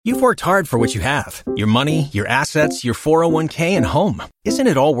You've worked hard for what you have. Your money, your assets, your 401k, and home. Isn't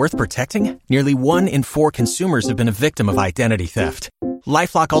it all worth protecting? Nearly 1 in 4 consumers have been a victim of identity theft.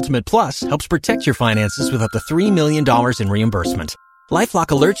 LifeLock Ultimate Plus helps protect your finances with up to $3 million in reimbursement. LifeLock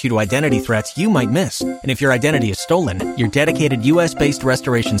alerts you to identity threats you might miss. And if your identity is stolen, your dedicated U.S.-based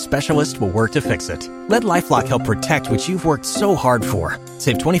restoration specialist will work to fix it. Let LifeLock help protect what you've worked so hard for.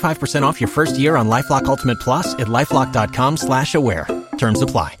 Save 25% off your first year on LifeLock Ultimate Plus at LifeLock.com/aware. Terms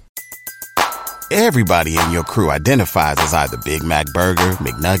apply. Everybody in your crew identifies as either Big Mac Burger,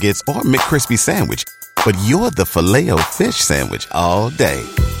 McNuggets, or McCrispy Sandwich. But you're the Filet-O-Fish Sandwich all day.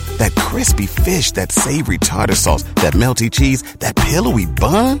 That crispy fish, that savory tartar sauce, that melty cheese, that pillowy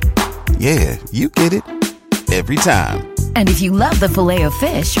bun. Yeah, you get it. Every time. And if you love the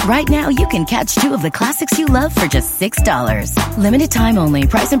Filet-O-Fish, right now you can catch 2 of the classics you love for just $6. Limited time only.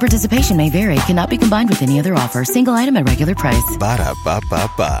 Price and participation may vary. Cannot be combined with any other offer. Single item at regular price.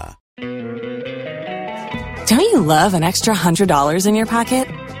 Ba-da-ba-ba-ba. Don't you love an extra $100 in your pocket?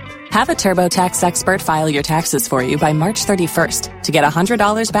 Have a TurboTax expert file your taxes for you by March 31st to get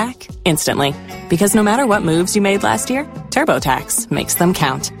 $100 back instantly. Because no matter what moves you made last year, TurboTax makes them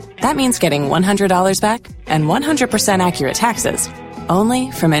count. That means getting $100 back and 100% accurate taxes,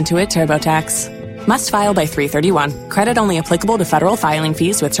 only from Intuit TurboTax. Must file by 3/31. Credit only applicable to federal filing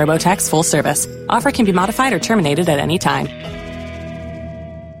fees with TurboTax full service. Offer can be modified or terminated at any time.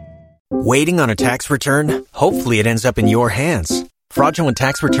 Waiting on a tax return? Hopefully it ends up in your hands. Fraudulent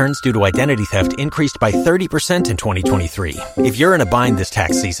tax returns due to identity theft increased by 30% in 2023. If you're in a bind this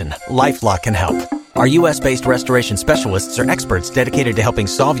tax season, LifeLock can help. Our U.S.-based restoration specialists are experts dedicated to helping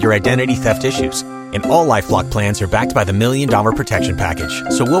solve your identity theft issues. And all LifeLock plans are backed by the $1 Million Protection Package.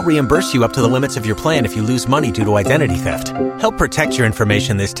 So we'll reimburse you up to the limits of your plan if you lose money due to identity theft. Help protect your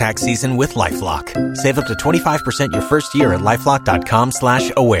information this tax season with LifeLock. Save up to 25% your first year at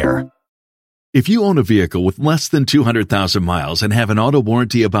LifeLock.com/aware. If you own a vehicle with less than 200,000 miles and have an auto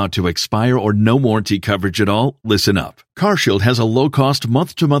warranty about to expire or no warranty coverage at all, listen up. CarShield has a low-cost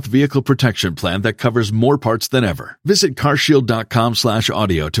month-to-month vehicle protection plan that covers more parts than ever. Visit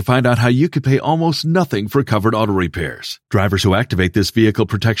carshield.com/audio to find out how you could pay almost nothing for covered auto repairs. Drivers who activate this vehicle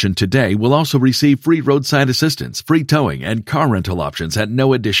protection today will also receive free roadside assistance, free towing, and car rental options at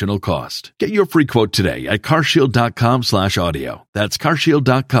no additional cost. Get your free quote today at carshield.com/audio. That's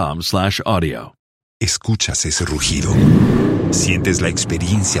carshield.com/audio. ¿Escuchas ese rugido? ¿Sientes la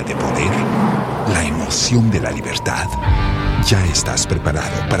experiencia de poder? ¿La emoción de la libertad? Ya estás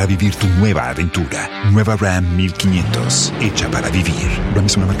preparado para vivir tu nueva aventura. Nueva Ram 1500, hecha para vivir. Ram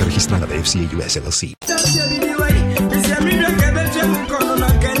es una marca registrada de FCA US LLC.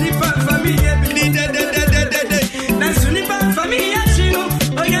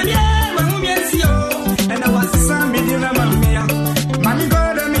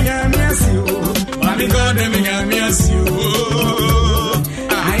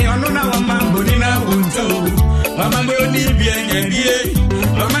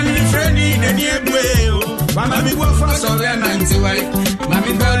 Mama mi wo fa so re na nti wai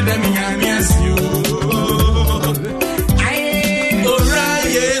mami god dem ya mi asiu ai ora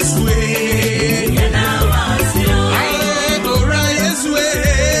yesu e na wasio ai ora yesu e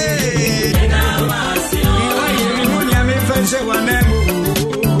na wasio ai mu nya mi fa se wa na mu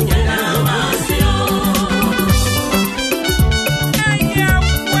na wasio ai ya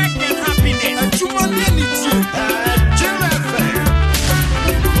work and happiness achuma ni ti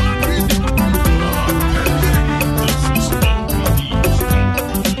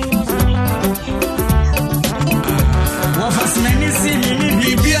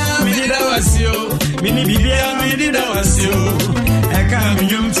Mini bibia me di da wasio e ka mi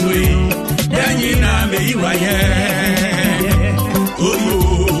yum tui yanyi na me iwaye oyo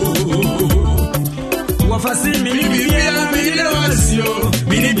wa fasi mini bibia me di da wasio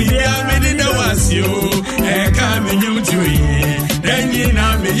e ka mi yum tui yanyi na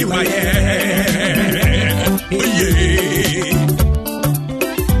me iwaye oye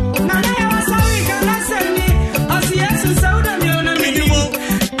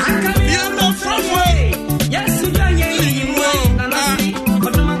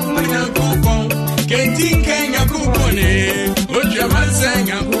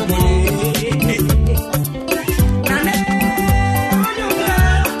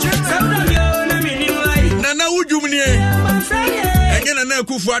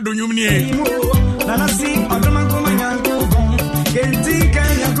Kufu adonyum ni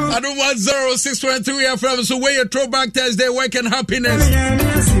Adon 106.3 FM. So where your throwback Thursday work and happiness.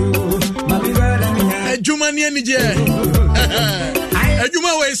 Jumani ni je.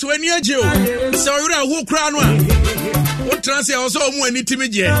 Adwuma we so ani agye o. So you ra who kra no a. What transi also mu ani timi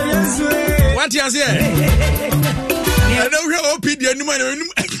je. What you say? I don't hear OPD anymore.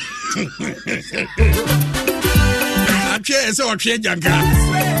 Atwe so otwe janka.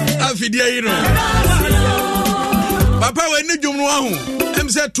 Afidie yi no. Papa we ni dwum no ahu. Em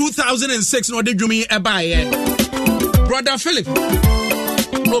say 2006 no de dwumi e ba ye. Brother Philip.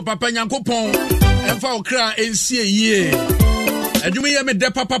 Oh papa Nyankopon emfa okra ensie yie. Adwumi ye me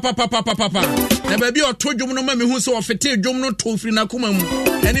de papa. Na ba bi oto dwum no ma me hu so ofete dwum no to firi na koma mu.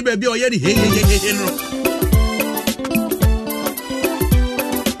 Eni ba bi o ye de he no.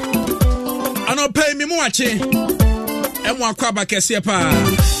 Ano pay me mu ache. Emu akwa ba kese pa.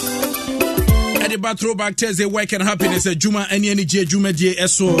 Edi ba throwback Thursday work and happiness Juma any je Juma je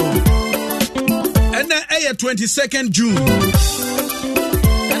eso. And then 22nd June.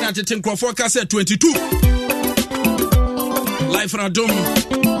 And at the Tinkrofo Cassette 22. Live from Adom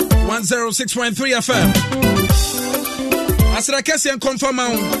 106.3 FM. As I can confirm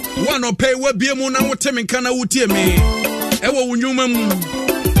one or pay what be a moon and Tim and Kana would tear me. Ewo Wunyumam.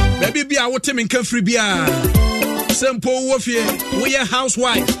 Baby be our Tim and Kafri Bia. Simple warfare. We are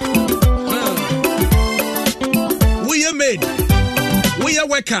housewife. We are maid. We are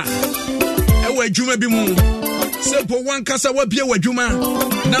worker. Ewe Juma bimu. Simple one kasa wa bia wa Juma.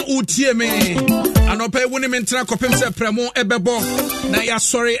 Na utie me. Anope woni mentra kopem se premo ebebo. Na ya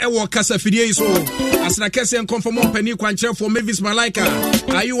sorry ewo kasa fidie so. Asna kese en confirm pani kwanche for Mavis Malaika.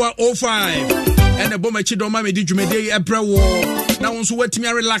 Ayuwa 05. Ene boma chi doma me di dwumede ebrewo. Na wonso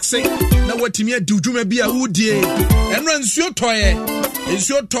watimi relaxing. Na watimi adu dwuma bia udie. Enra nsuo toye.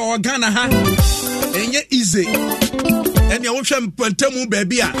 Nsuo to Ghana ha. Enye easy. Ene wo hwe mpantemu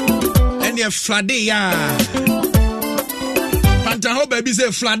baby a. Ene flade ya. Pantaho baby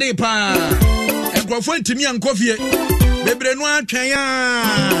say flade pa. Enkrofo ntimi ankofie. Bebre no atwen ya.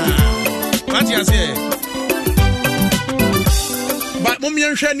 What you say? But mummy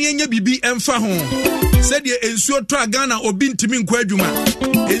nhwe ne enye bibi emfa ho. Said ye ensuo to Ghana obi ntimi nkwa adwuma.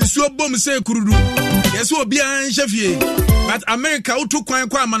 Ensuo bom say kurudu. Yeso obi an hwefie. But America utu kwan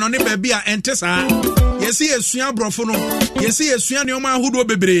kwa ama no ne baby a ente saa. Yesi esua brofo no. Yesi esua ne oma ahodo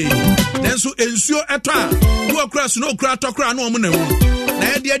bebre. Nenso ensuo eto a wo akura so no okura tokura no omo na hu. Na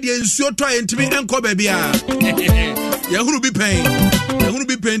ye de ensuo to a ntimi enko baby a. Yehuru bi pen. Yehuru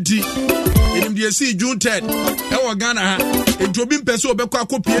bi penti. Enim de si June 3rd. E wo Ghana ha. Entobi mpese obekọ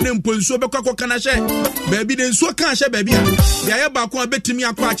akopie ne mponsuo obekọ akokana hye. Baby de nsuo kan hye baby a. De aye ba ko betimi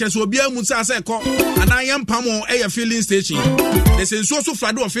akọ ache so obi amu sa se ko. Ana ye mpamo e ye filling station. De sensuo so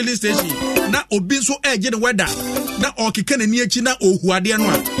flado of filling station. Na obi nso eje de weather. Na okeka na ni achi na ohuade no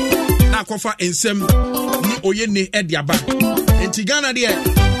a. Na akofa ensem ni oyene e de aba. Enti Ghana de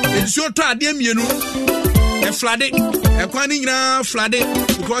nsuo to ade mienu. E flade e kwani nyina flade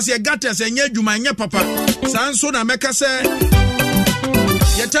because ye gates enye adwuma enye papa sanso na meka se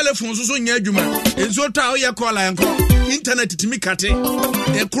ye telephone so nya adwuma enso ta ye call anko internet timi kate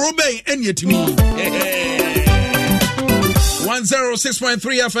e kroben eni etimi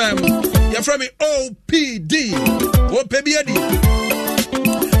 106.3 FM you from me OPD OPBD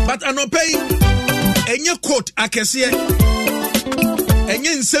but anopay enye quote akese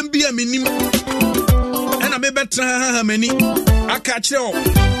enye nsem bia minim na me betra ha mani aka kire o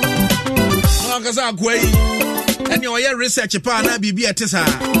akaza akwai ene o ye research pa na bibia etesa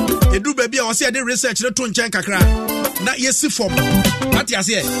edu ba bia o se de research le to nchen kakra na yesi form ati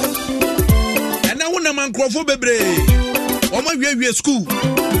ase ena wona mankrofo bebre o ma wie school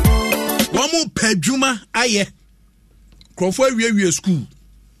wo mu padwuma aye krofo wie school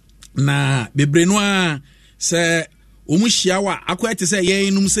na bebre no a se o mu hia wa akwa ete se ye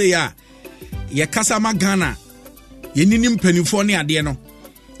enum se ya ye kasa ma Ghana ye ninim panifo ne ade no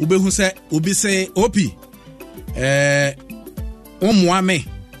ubehu se obi se opi omwa me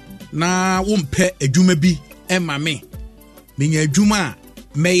na wompe adwuma bi ema me menya adwuma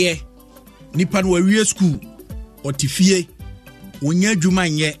meye nipa no wawie school otifie wonya adwuma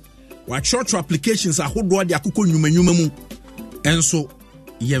nye wa short applications ahodo de akoko nwumanyuma mu enso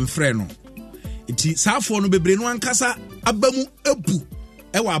yemfrɛ no iti saafo no bebre no ankasa abamu ebu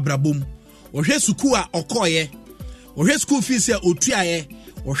ewa abrabom ohwe suku a okoye ohwe school fees a otuaye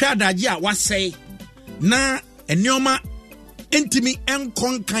ohwe adaje a wasɛe na enioma entimi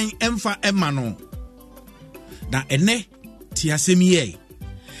enkonkan emfa ema no na ene ti asemiye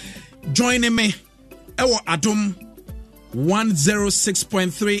join me ewo Adom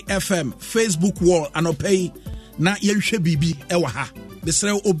 106.3 FM Facebook wall anopay na yenhwe bibi ewo ha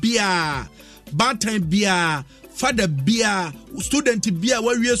besre obia batan bia father bia student bia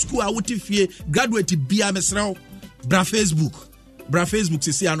wa wie school a wotifie graduate bia mesrew bra Facebook bra Facebook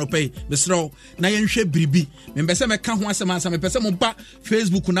sisi anopay mesro na yenhwe biribi membese meka ho asem ansa mepese mo ba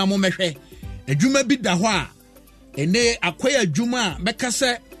Facebook na mo mehwe adwuma bi da ho a ene akwai adwuma beka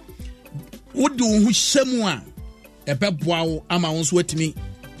se wodi wo hu hyemu a ebeboa wo ama wo so watimi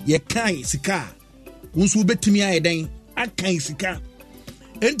ye kan sika wo so betimi ayeden akan sika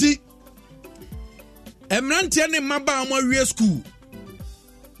enti emrantie ne maba amwa wie school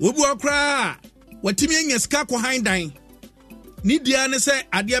obu okra watimi anya sika ko handan ni dia ne se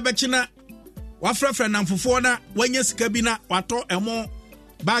ade bechina wafrafra namfofo na wanya sika bi na wato emo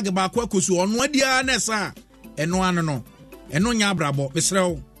bag ba kwa kosu ono adia na sa eno ano no eno nya abrabo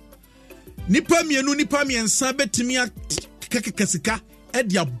besrew nipa mienu nipa miensa betimi akekekasika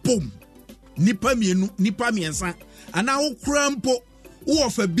edia bom nipa mienu nipa miensa ana wo krampo wo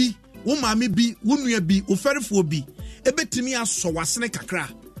ofa bi wo maame bi wo nua bi wo ferefo bi ebetimi aso wasene kakra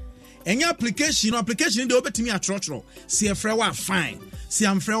enya application de obetimi atrotro si efre wa fine si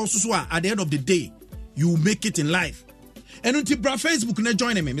amfre wo so at the end of the day you make it in life enunti bra Facebook na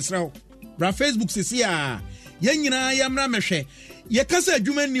join me misrawo bra Facebook sisi a yenyina yamra mehwe ye kasa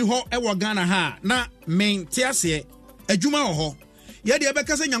adwuma ni ho e wo Ghana ha na men tiase adwuma wo ho ye de be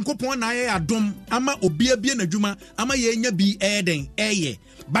kasa nyankopon na ye adom ama obia bie na adwuma ama ye nya bi eden eye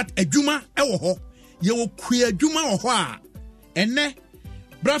but adwuma e wo ho ye wo kua adwuma wo ho a enne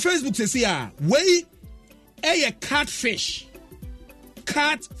bra Facebook sisi a wey eye catfish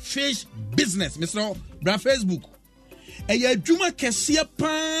business Mr. bra Facebook eye adwuma kese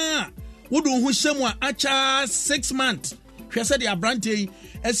pa wodo ho hyemu a acha 6 months hwe se de abrante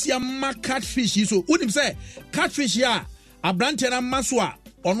asia ma catfish so wonim se catfish ya abrante na maso a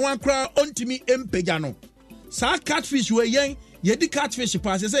ono akra ontimi empeja no sa catfish we yen ye di catfish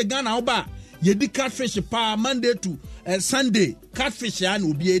pa se Ghana oba ye di catfish pa Monday to Sunday catfish ya na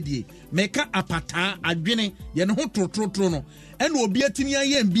obi edie meka apata adwene ye ne ho trotro no ena obi atimi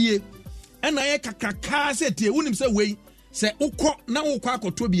aye mbie ena ye kakaka se tie wonim se we se ukọ na ukọ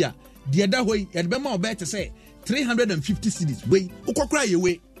akoto bia de da hoyi ye be ma obete se 350 cedis we ukọkra ye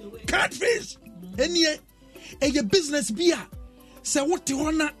we catfish enie eye business bia se wote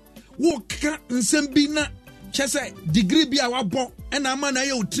hona wo ka nsem bi na chese degree bia wabo ena ama na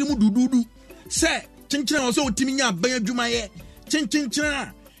ye otrimu dududu se chenchena wo se otimi nya ban adwuma ye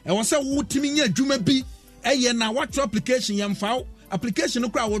chenchena e wo se wo otimi nya adwuma bi eye na what application ye mfa application no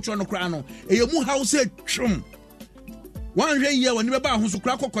kra wo tro no kra no eye mu house twum wan hwe ye woni beba ho so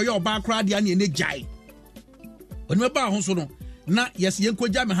kra kokoye oba kra de ane ne jai woni beba ho so no na yes ye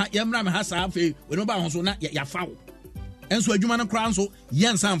nkoja me ha ye mra me ha sa afi woni beba ho so na ya fawo enso adwuma no kra nso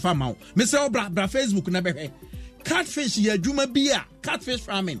ye nsa mfa mawo me se bra Facebook na behwe catfish ye adwuma bi a catfish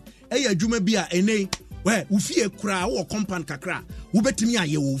farming eye adwuma bi a ene we ufie kra wo compound kakra wo betimi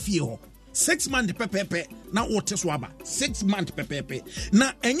aye wo ufie ho 6 months pepepe na wo te so aba 6 months pepepe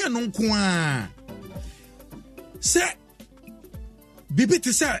na enya no nko a se bibi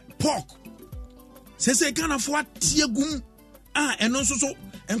te se pork se kana fo atiegum a eno nso so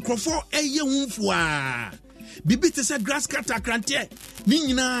enkrofo eye hunfu a bibi te se grass cutter krante ni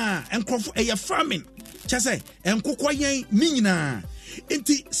nyina enkrofo eye farming chese enkokọ yen ni nyina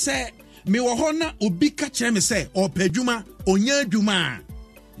enti se me wo ho na obi ka kire me se opadwuma onya adwuma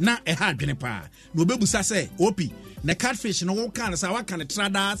na eha adwene pa na obebusa se opi na catfish no wo kan sa wa kan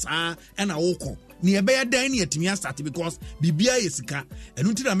trada sa na wo ko ni ebe ya dan ni atimi start because bibia yesika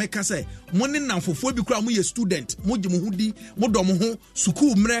enu ntira meka say mo ne namfofo bi kura mo ye student mo gye mo hudi mo dom ho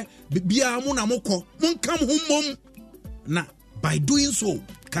school mre bibia mo na mo ko mo nkam ho mom na by doing so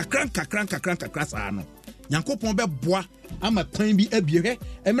kakran sa no Yankopon be boa ama kwan bi abie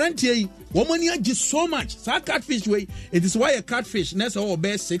emrantie yi wo mani agi so much sa catfish way it is why a catfish na so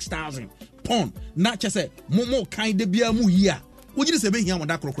be 6,000 pound na chese mo kan de bia mu yi a wo giri se be hia mo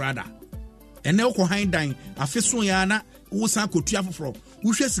da krokrada ene wo ko handan afeso ya na wo san kotua foforo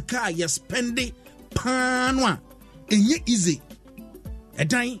wo hwe sika ye spend pano a enye easy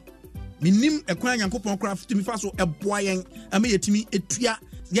edan minim ekwan Yankopon kra fitimi fa so eboa yen ama yetimi etua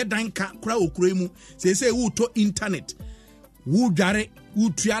ye dan ka kra okura mu se wo to internet wo dware wo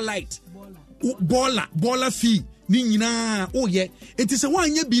tua light bola fee ni nyina o ye enti se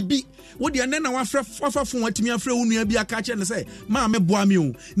wanye bibi wo de na wafra fafafo watimi afra wo nua bi aka che ne se ma me boa mi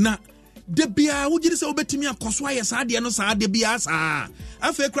o na de bia wo giri se obetimi akoso aye sa de no sa de bia sa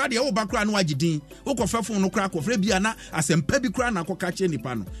afa kra de wo ba kra no agidin wo kofafo no kra kofra bia na asempa bi kra na akoka che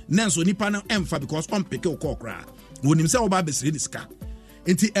nipa no nenso nipa no emfa because on peke wo kra wonim se wo ba besire diska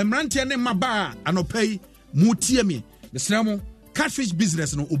enti emrante ne maba anopai mutie me besramo catfish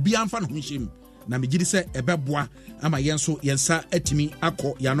business no obi amfa no hwehim na megidi se ebeboa ama yenso yensa atimi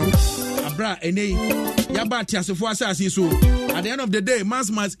akọ ya no abra enei ya ba tiasefo asase so At the end of the day, man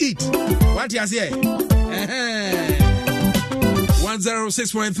must eat. What you say?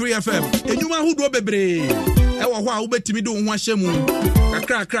 106.3 FM. Enyuma hu do bebre. E wo ho a wo betimi do ho ahyemu.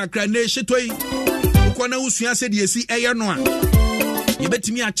 Kakra na ehitoi. Ukọ na usua se de esi eye no a. Ye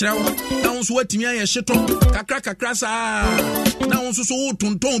betimi a kire wo. Na wo so watimi aye hyeto. Kakra saa. Na wo so wo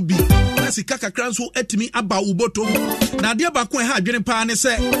tonton bi. Na sika kakra so atimi aba ubotom. Na de ba ko ha adwene pa ne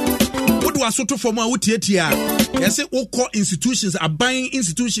se. Wodo asoto fom a wotietia. Yese wokọ institutions, buying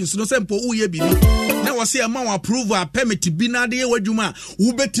institutions no sempo uye bi ni. Na wo se ma wo approve a permit bi na de wadwuma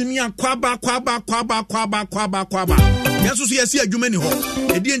wo betimi akwaba. Yeso so yesi adwuma ni ho.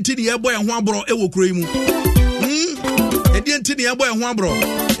 Edi enti de yebo ho abro e wo kuroi mu. Edi enti de yebo ho abro.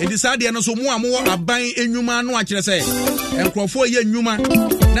 Edi sade no so mu amwo aban enwuma no a kire se. Enkrofo ye enwuma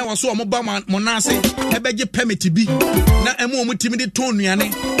na wo so o mo ba mo na ase e beje permit bi. Na emu omutimi de ton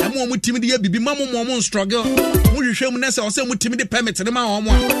nuane. Emu omutimi de ye bibi ma mo struggle. Mu hwehwem na se o se mutimi de permit de ma wo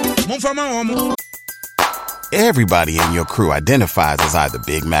mo a. Mo fa ma wo mo. Everybody in your crew identifies as either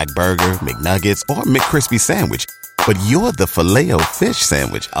Big Mac Burger, McNuggets, or McCrispy Sandwich. But you're the Filet-O-Fish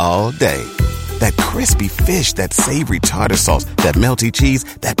Sandwich all day. That crispy fish, that savory tartar sauce, that melty cheese,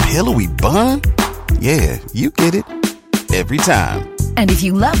 that pillowy bun. Yeah, you get it. Every time. And if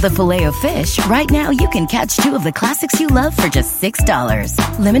you love the Filet-O-Fish, right now you can catch 2 of the classics you love for just $6.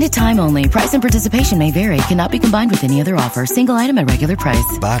 Limited time only. Price and participation may vary. Cannot be combined with any other offer. Single item at regular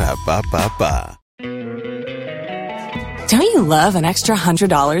price. Ba-da-ba-ba-ba. Don't you love an extra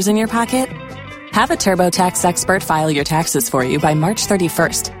 $100 in your pocket? Have a TurboTax expert file your taxes for you by March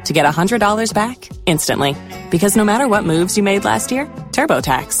 31st to get $100 back instantly. Because no matter what moves you made last year,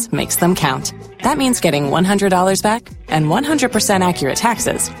 TurboTax makes them count. That means getting $100 back and 100% accurate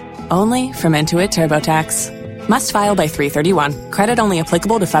taxes, only from Intuit TurboTax. Must file by 3/31. Credit only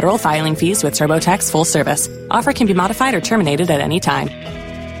applicable to federal filing fees with TurboTax full service. Offer can be modified or terminated at any time.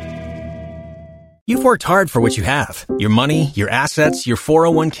 You've worked hard for what you have. Your money, your assets, your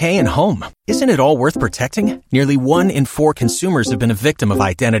 401k, and home. Isn't it all worth protecting? Nearly 1 in 4 consumers have been a victim of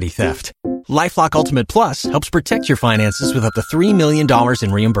identity theft. LifeLock Ultimate Plus helps protect your finances with up to $3 million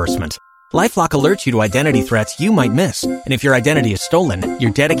in reimbursement. LifeLock alerts you to identity threats you might miss. And if your identity is stolen,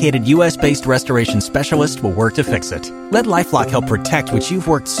 your dedicated U.S.-based restoration specialist will work to fix it. Let LifeLock help protect what you've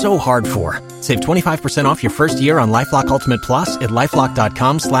worked so hard for. Save 25% off your first year on LifeLock Ultimate Plus at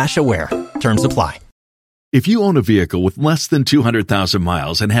LifeLock.com/aware. Terms apply. If you own a vehicle with less than 200,000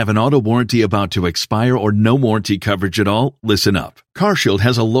 miles and have an auto warranty about to expire or no warranty coverage at all, listen up. CarShield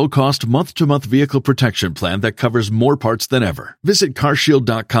has a low-cost month-to-month vehicle protection plan that covers more parts than ever. Visit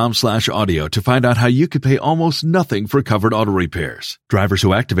carshield.com/audio to find out how you could pay almost nothing for covered auto repairs. Drivers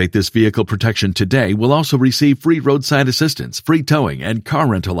who activate this vehicle protection today will also receive free roadside assistance, free towing, and car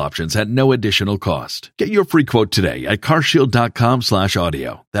rental options at no additional cost. Get your free quote today at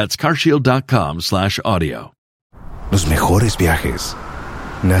carshield.com/audio. That's carshield.com/audio. Los mejores viajes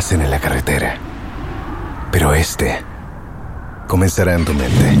nacen en la carretera, pero comenzará en tu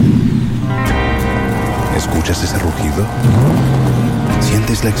mente. ¿Escuchas ese rugido?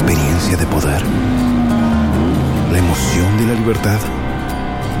 ¿Sientes la experiencia de poder? ¿La emoción de la libertad?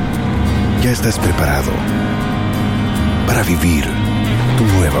 Ya estás preparado para vivir tu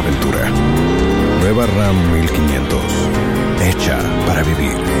nueva aventura. Nueva Ram 1500. Hecha para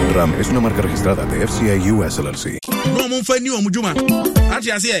vivir. Ram es una marca registrada de FCI US LLC. No mo fa ni o mujuma.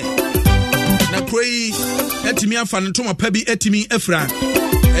 Ati ase na kroi etimi afa ntoma pa bi etimi afra.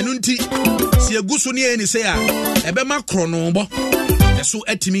 Enu nti si egusu ne eni se a ebe ma krono bo. Eso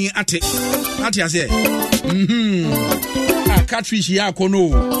etimi ate. Ati ase. A catfish ya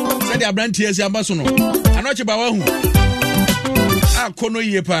kono. Se de abrantie esi ambaso no. Anoche ba wa hu. A kono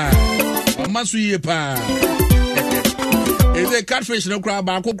yie pa. Amasu yie pa. Eze catfish no kra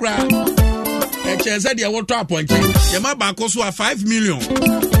ba ko kra. E chese de wo to aponche. Ye ma ba ko so a 5 million.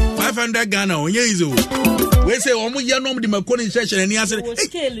 500 Ghana onye izo. We say omo ye nom de makoni session ani ase.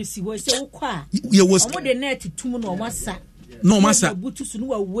 Scale si we say ukwa. Ye was omo de net tum no masa. No masa. Butu su no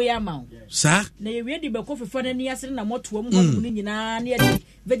wa we amount. Sa? Na ye we de be ko fefo na ni ase na moto mu mu ni nyina na ye de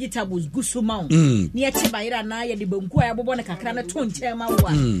vegetables gusu mount. Ni ye che bayira na ye de banku a bobo na kakra na to nche ma wo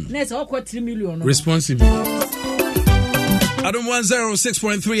a. Na say okwa 3 million no. Responsible. Adam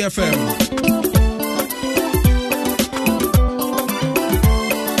 106.3 FM.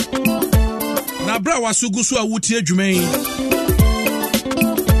 Na bra wasugu so awuti adwuman.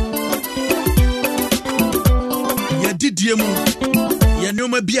 Ya didie mu. Ya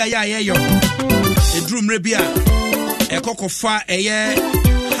nyoma bia ya yeyo. Edrumre bia. Ekokofa eye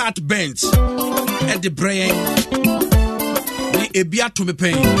heart bends. E de brain. Ni ebia to me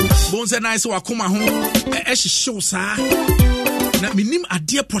pen. Bonse nice wakoma ho. E hihyew saa. na minim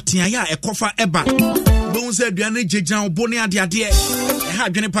ade potia ya ekofa eba bon se aduane jejan obone ade ha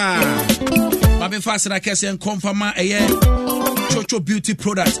adwene pa ba be fast na kese en confirma Chocho Beauty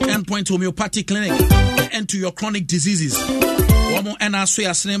Product Endpoint Homeopathic Clinic and to your chronic diseases. Womo ena so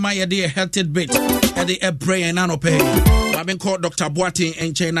ya sinema ye de healthy bit e de brain na no pay. Ba ben call Dr. Boatin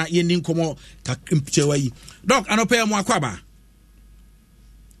en China ye nin komo ka mpchewa yi. Doc anope mo akwaba.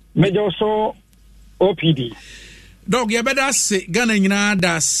 Mejo so OPD. Doc ye beda se Ghana nyina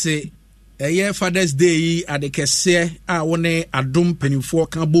da se Father's Day at the kese wone adom penifo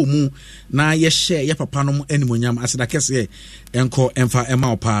kan bo mu na ye share ye papa nom animonyam aseda kese enko emfa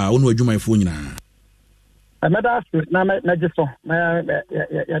ema opa wonu adwumayfo nyina ameda na mejiso na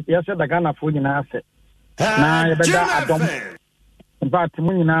ya se da Ghana fo nyina ase na ye beda adom but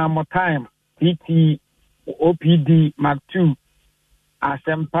mu nyina mo time PT OPD Mark 2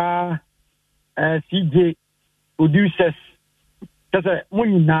 Asempa CJ producers sasa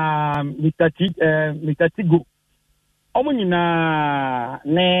munyina mitatigo omunyina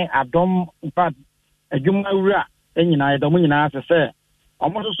ne adom in adwuma wura enyina edom nyina sese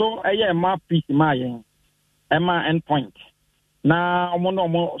omoso eye ma peace ma yen ema endpoint na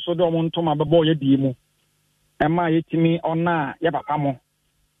omo so do omo ntoma bebo ye die mu ema yetimi ona ye papa mo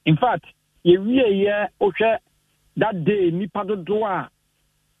in fact ye wie ye ohwe that day nipa dodo a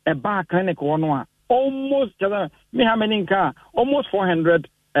eba clinic wono a almost me how many almost 400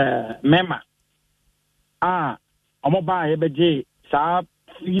 mema omoba ebeje sa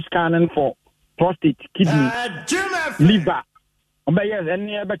scanning for prostate, kidney, liver yes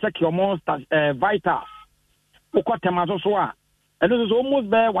any ebe check your most vital ukotemazo so a and this is almost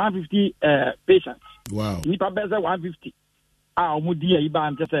there 150 patients. Wow. Nipa beze 150 omudi e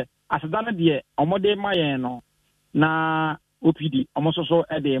iba ntese asedana de omode mayen no na OPD omoso so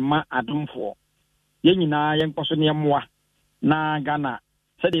e de ma adomfo yenyina yenkoso ne yemwa na Ghana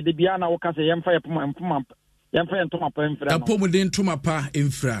said de bia na wo kase yemfa yempoma yemfa yentoma pa emfra no apomu de ntoma pa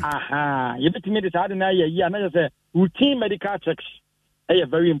emfra aha yebetimi de saade na ye na say routine medical checks are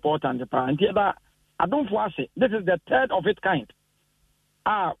very important pa anti that adonfo ase this is the third of its kind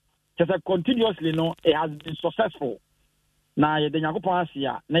just continuously no it has been successful na ye de nyakopon ase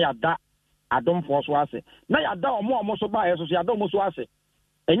ya na yada adonfo so ase na yada omo so ba yeso yada omo so ase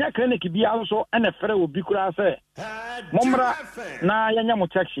enya clinic bia so ene fere obi kura se momra na yenya mo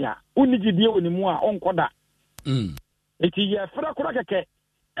cheksia unigidie onimu a onkoda eti ye fere kura keke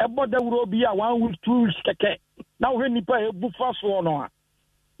eboda wuro bi a 1 week 2 weeks keke na wo nipa ebu fa so no a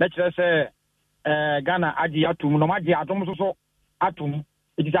na kire se Ghana agi atum no magi atom so atum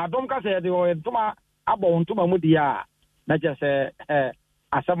eti adom ka se de tuma abo ntuma mu dia na kire se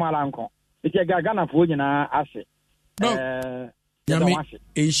asamala nko eti Ghana fo nyina ase Yami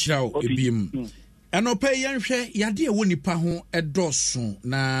enshiraw ebiem anope yenhwe yade ewo nipa ho edoso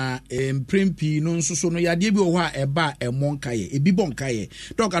na mprempi no nsoso no yade bi wo ha eba emonkaye ebi bonkaye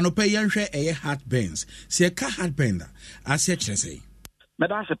dog anope yenhwe eye heartburns se ka heartburn ase kyerese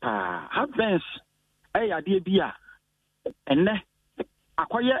medase pa heartburns yade bi a enne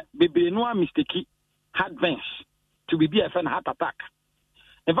akoye bebe no a mistake heartburns to be a heart attack.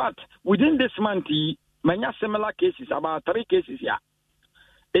 In fact, within this month many similar cases, about 3 cases here.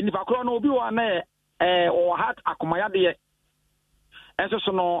 And if I call no be one or heart akomaya de and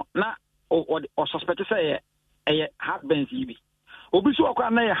so no na or suspect say a heartburns yibi. Obi so akwa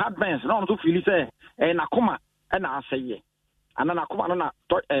na heartburns na to feel say nakoma na say and na nakoma na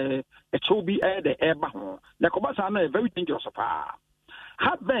a chobi the eba ho. Na kobasa na very dangerous pa.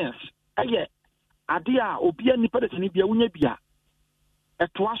 Heartburns ade a obi ani pede ni bia wunya bia.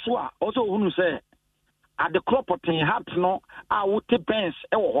 Etoa so a also hunu say at the crop protein heart no wote bens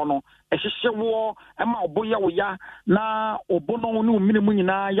e wo ho no e hyehye wo e ma obo ya wo ya na obo no ne ominimu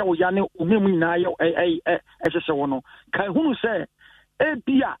nyina ya wo ya ne ominimu nyina ya e hyehye wo no kai hunu say e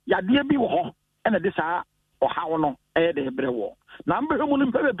bia yade bi wo ho e na de saa o ha wo no e de bre wo na mbe mu no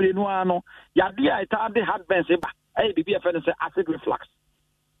bebre no ano yade a ita de heart bens e ba e bibia fe no say acid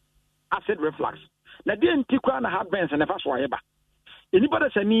reflux na de ntikwa na heart bens na fa so ye ba anybody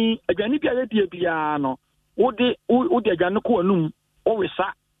say ni adwane bia ye bia no wode adwane ko anum o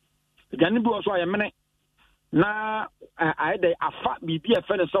wesa adwane bi wo so ayemene na ayede afa bibia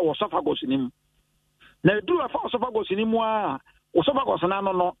fe no say wo esophagus nim na du afa esophagus nim a esophagus na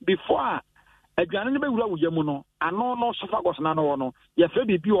no before adwane ne be wura wo yamu no ano no esophagus na no no ye fe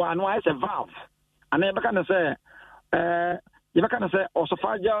bibi o ano ayese valve ana ye beka na say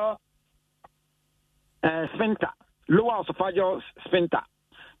esophageal sphincter lower esophageal sphincter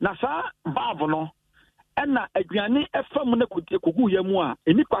na sa valve no na aduane efam na kogu yamu a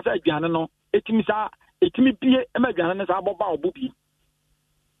eni kwasa aduane no etimi sa etimi pie e ma dwane ne sa aboba obobi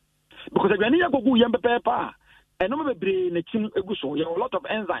because dwane ya gogu yem pepa eno me bebre na chim egu so a lot of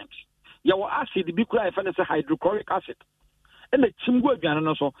enzymes ya wo acid bi kura e fa ne say hydrochloric acid and the chim go dwane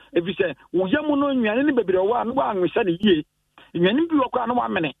no so if you say wo yam no nwane ne bebre wo an wo anwese ne yie nwane bi wo kwa no wa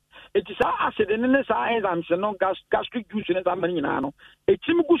mene it is acid ne sa enzymes no gastric juice ne sa mani na no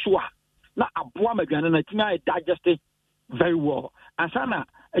etimi gu so na aboa ma dwane na timi digest very well asana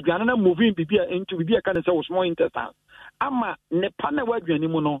adwane na moving bibia into bibia kan say small intestine ama ne pa na wadwane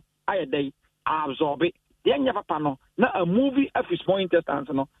mu no ayedai absorb it the nya papa no na a movie of small intestines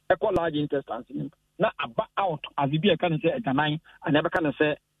no e call large intestines na aba out as bibia kan say adwanan and never kan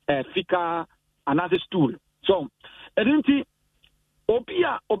say fecal another stool so edinti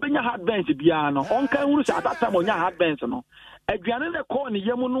obia obenya heartburns bia no onkan huru say at time onya heartburns no adwane na call ne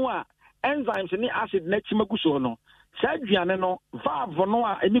yemu no a enzymes ni acid na chimaguso no sa aduane no valve no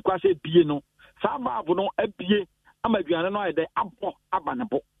a eni kwase bie no sa valve no abie ama aduane no ayede abo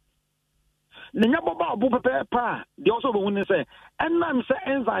abanebo ne nya boba obo pepe pa de also bo hun say enam say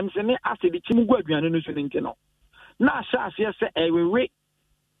enzymes ni acid chimugu aduane no so nti no na sha ase say ewewe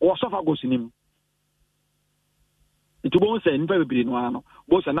wo esophagus nim itubo say npa bebiri no ano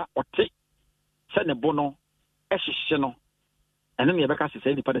bo say na ote say ne bo no ehihye no ene ne beka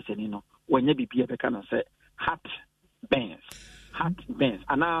say nipa de seni no wanya bibia beka na say heart burns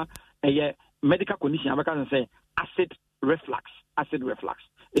and a medical condition I can say acid reflux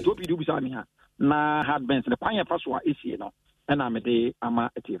it will be do beside me na heart burns the kwanya faswa isi no na me de ama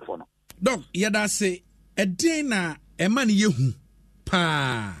etifo no doc yada say e den na e ma ne yehu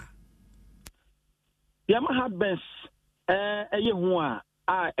pa ya ma heart burns yehu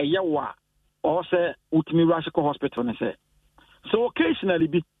a yewa or say utimi rush ko hospital ne say so occasionally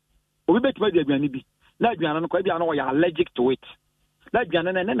bi obi betima de aduane bi na aduane no kwa bia no ya allergic to it na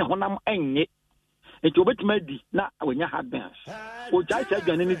aduane na ne honam enye enti obetima di na awanya heartburns o jai say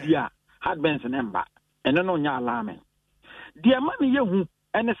aduane ne di a heartburns ne mba ene no nya alarm de ma ne yehu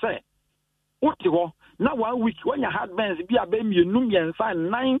ene say wote ho na 1 week wanya heartburns bi aba mienu miensa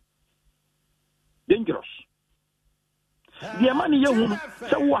 9 dangerous de ma ne yehu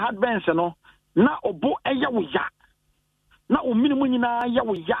say wo heartburns no na obo eye wo ya na o minimum nyina ya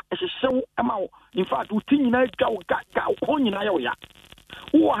wo ya ehyew ema wo in fact uti nyina ga ko nyina ya wo ya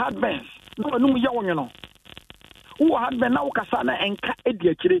wo heartburns na no ya wo nyono wo heartburn na wo kasa na enka edi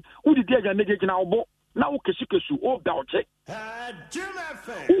akire wo didi agya na gina wo na wo kesikesu o ba oche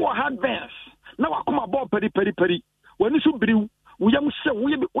wo heartburns na wa koma bo peri wani so biriw wo yam hye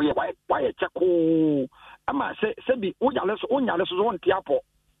wo ye why chako ama se bi wo ya leso so nti apo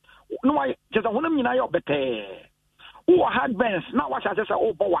no why jeza honam nyina ya obete wo heartburns na wa sha sesa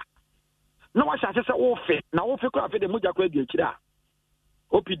o bowa na wa sha sesa o fe na wo fe kura fe de moja kwa di akira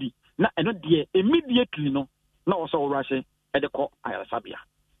OPD na eno de immediately no na wo so rush e de ko ayasabia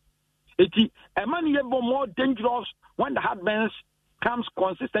eti a man ye bo more dangerous when the heartburns comes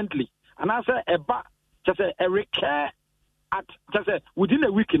consistently and I say eba just a recur at just within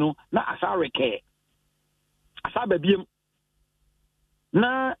a week no na asa recur asa babiem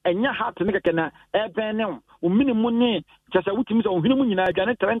na enya heart ne keke na ebe ne o minimum ne chese wutimi so ohwene mu nyina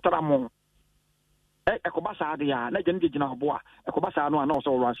adwane trentara mo ekoba sa de ya na gye ne gina obo a ekoba sa no na o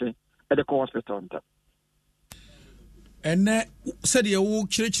so rush e de hospital nta ene said ye wo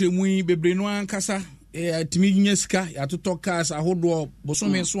kyerɛkyerɛ mu yi bebre no ankasa timi nya sika ya totɔ cars ahodo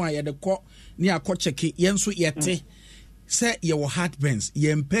bosome so a ye de kɔ ne akɔ cheke ye nso yete say your heartburns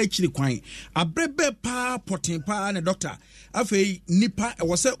ye mpa kyiri kwan abrebe pa poten pa ne doctor afei nipa e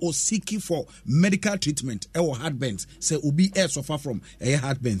was say o seeking for medical treatment e wo heartburns say obi suffer from e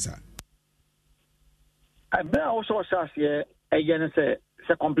heartburns I also say again say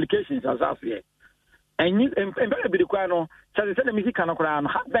complications as afie and very be the no say the music can no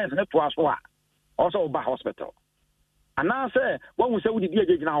heartburns ne to aso a also ba hospital and now say when we say we did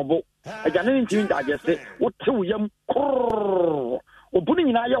agent now bo agane ntimi digest what we yam obuni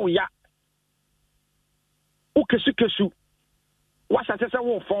nyina ya wo ya o kesu what say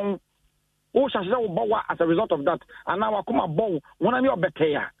wo fon o say wo bowa as a result of that and now akoma bow one am your better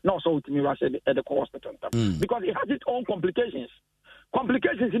ya no so ultimately rush at the hospital because it has its own complications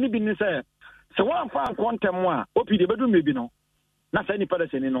ni bi ni say so one fan quantum one OPD bedu maybe no na say ni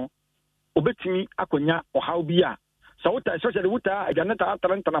person no obetimi akonya ohaw bi a so what especially what aganeta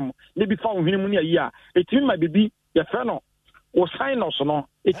atrantanam ne bi fa ohwene mu ne ayi a etimi ma bibi ye fe no o sinus no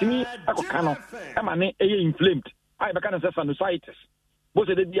etimi akoka no e ma ne eye inflamed ai be kan say sinusitis bo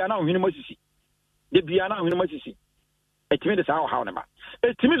se de bia na ohwene masisi etimi de sa ohaw ne ba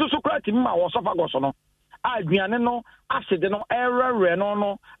etimi so kra etimi ma wo sofa go so no aduane no acid no error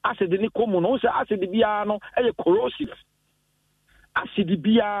no acid ni komu no say acid bia no corrosive acid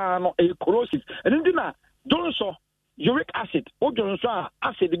bia no corrosive and then na donso uric acid o donso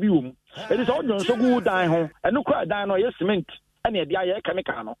acid bi wom it is o donso go dan ho and no cry dan no yes cement and e dia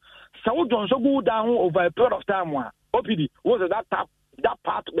chemical no so o donso go dan ho over a period of time one OPD was that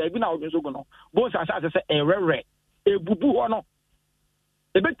part where we now so go no both as say error ebubu ho no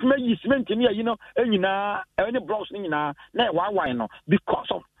ebetuma yi cement ni enyina any blocks ni nyina na why no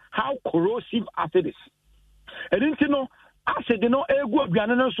because of how corrosive acid is and then no acid no egu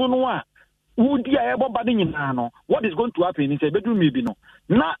aduane no so no a wudi a ebo bade nyina no what is going to happen is ebedu maybe no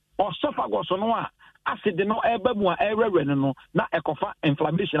na esophagus no a acid no eba mu a erere no na ekofa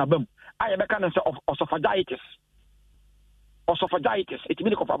inflammation abam aye beka no say esophagitis it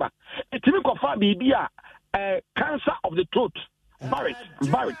mean kofa bibi a cancer of the throat virus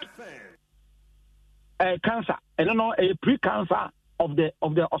cancer and no a pre-cancer of the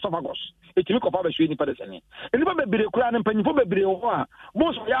esophagus it mean kofa be shwe ni person ni enipa bebere kura ne mpanyifo bebere ho a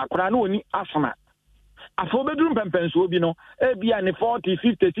most ya kura na oni asma afo beduru mpempenso obi no e bia ne 40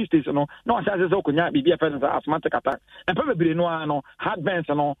 50 60s no na wasa se okonya bibia person asthmatic attack empa bebere no a no heartburns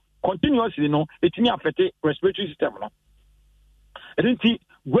no continuously no it mean affect respiratory system no enti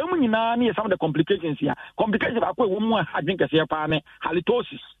gwemu nyina na some of the complications here complications akwa wo mu a drink kase pa ne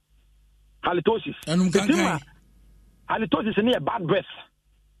halitosis halitosis ni bad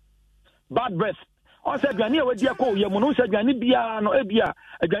breath on say aduane e wadi akọ ye mu no say aduane bia no ebia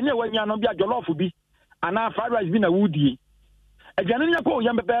aduane e wanya no bia jollof bi ana fried rice bi na wudie aduane ni akọ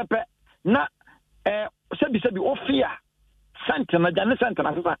ye mpepepe na sebi ofia cent na aduane cent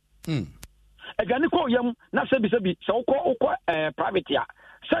na sesa aduane kọ ye mu na sebi se ukọ private ya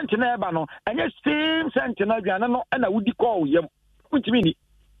cent na eba no enye same cent na aduane no na wudi kọ ye mu ntimi ni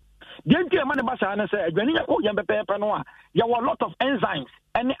Denti e mane basa na say aduane nya ko yembe pepe no a ya a lot of enzymes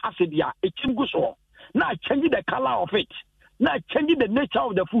any acid ya echimgu so na change the color of it na change the nature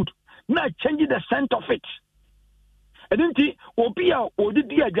of the food na change the scent of it edenti obi a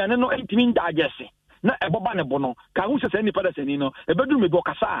odidi aduane no entimi digest na eboba ne bo no ka hu sese ni pada seni no ebedu me bo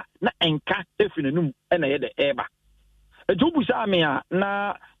kasa na enka efinanum na ye de eba ejobu sa me a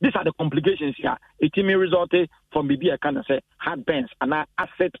na these are the complications here it may result from maybe I can say heartburns and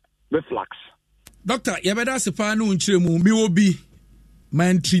acid reflux. Doctor, yabeda sepa no nchiremu mi obi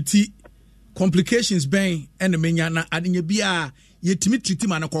man treat complications ben and menya na adenya bia yetimi treat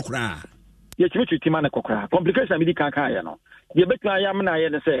man kokora. Yetimi treat man kokora. Complications mi di kan ya no. Ye betwa ya na ye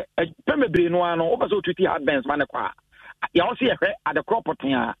ne say pemebre no ano obaso treat heartburns man kwa. Ya o se ye at the crop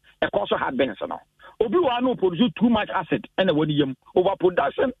potin a e cause heartburns no. Obi wa no produce too much acid and the wodi yam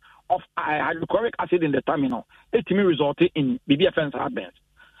overproduction of hydrochloric acid in the terminal. It may result in BBFN's heartburns.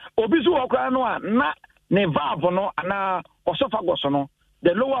 Obi so okra no na ne valve no na esophagus no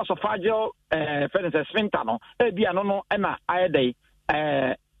the lower esophageal sphincter no e bia no na ayedai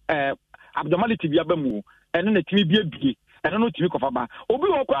abnormality bia bamu eno na timi bia bie eno no timi kofa ba obi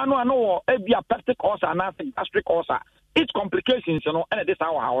okra no no e bia peptic ulcer na gastric ulcer its complications no and this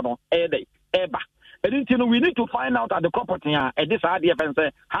how no ayedai eba. We need to find out at the property at this idea of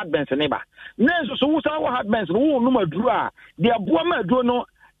heartburns neighbor. Next, so who's our heartburns? Who no draw? The Abuama do no,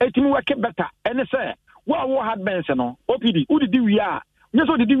 it will work better. And they say, what heartburns no? OPD, who did we are? Yes,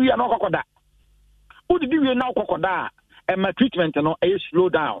 what did we are no crocodile? Who did we now crocodile? And my treatment no, slow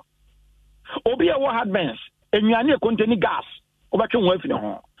down. Obia what heartburns, and you are near containing gas. Over to one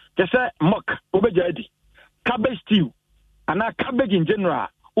home. They say, muck, obejadi, cabbage stew, and a cabbage in general,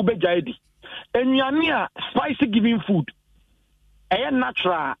 obejadi. Enyania spicy giving food.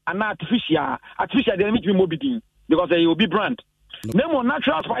 Natural and artificial. Artificial they make me mobidin because they will be brand. No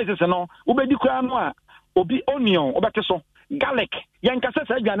natural spices no. Ubedi kwa no obi onion, obeteso, garlic. Yankasa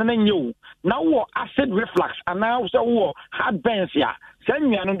say gana na nyo. Now wo acid reflux and now so wo heartburns ya.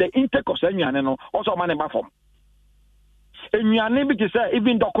 Senyano the intake of senyano no also man ba form. Enyane bi say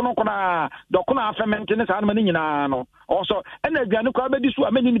even dokono fermenting sa man nyina no also and aduane kwa bedi so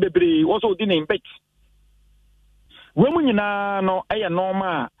amani ni bebre also di na impet we mu nyina no eye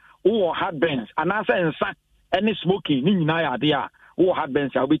normal wo heartburns anasa ensa any smoking ni nyina ya de a wo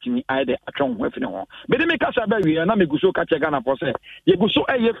heartburns a obetimi aide atwon ho afine ho bedi me kasa ba wi na meguso ka che Ghana for say ye guso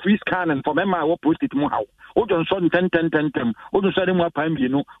eye free scanning for mema wo prostate mu hawo o jon so 10 o jon so de mu apan bi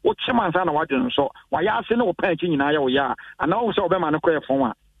no wo chema nsa na wa jon so wa ya ase ne wo pan chi nyina ya wo ya ana wo so be ma ne ko ye fon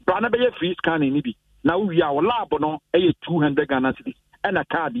a bra na be ye free scanning ni bi na wo wi a wo lab no eye 200 Ghana cedis and a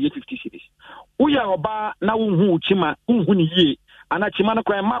card ye 50 cedis wo ya oba na wo hu chima hu ni ye ana chima no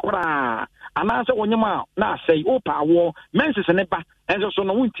ko e makora ana se wonyema na sei o pa wo menses ne ba enso so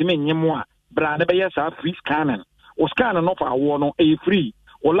no wuntime nyemo a brand be yes free scanning o scan no for award no a free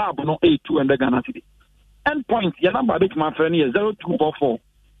o lab no a 200 Ghana cedi endpoint your number bit my friend here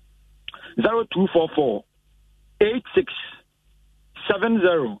 0244 86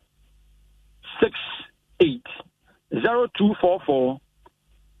 70 68 0244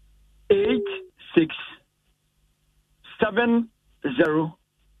 86 70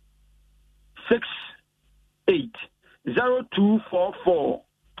 68 0244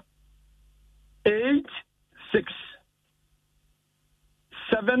 86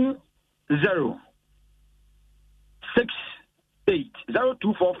 70 68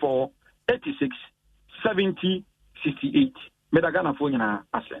 0244 86 70 68 Meda Ghana phone na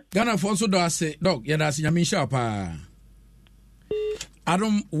ase Ghana phone so do ase dog ya da ase nyame sha pa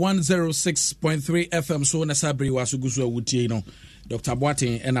Adam 106.3 FM so na sabri waso gusu awutie no Dr.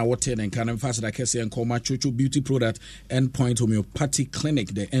 Boatin and Awoten and Canon Fast like Kessie and Coma Chuchu Beauty Product Endpoint Homeopathic Clinic,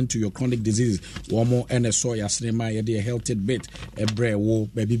 the end to your chronic disease. One more and a soya cinema, a dear healthy bit, a bre wo,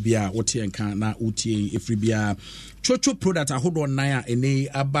 baby bia, Oti and Kana, Uti, Ifribia. Chuchu Product, a hold on Naya, ene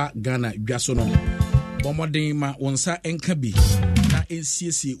Abba Ghana, Gasono. Bomodima, Onsa and Kabi, na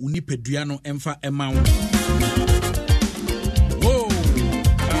NCC, Unipedriano, Emfa, Amount. Whoa,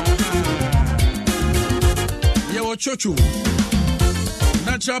 Yo, Chuchu.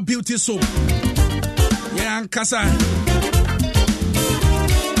 Natural beauty soap. Yeah, and Kasa.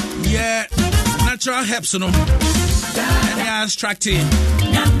 Yeah, natural herbs, no. And they are extracting.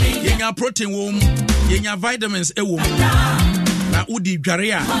 Yeah, protein womb. Yeah, vitamins, a womb. Na udi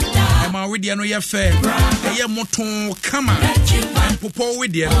garia. I'm already no ya fair. Yeah, moton kama. And popo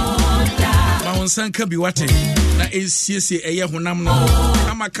with you. Ma wonsan ka bi wate. Na esiesie eye honam no.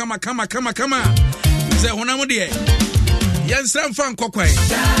 Kama. Ze honam de. Nsem fan kokwai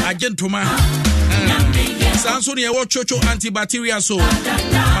agentoma sanso ne wo chocho antibacterial so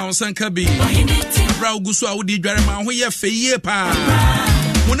awon kabi bra ugusu awudi dware ma ho ye feye pa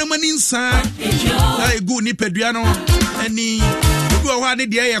monamani nsa na egu ni pedua no ani obi wo ha ne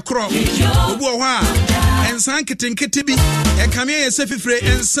de ye kro obi wo ha ensan kitenkete bi e kame ye sefifre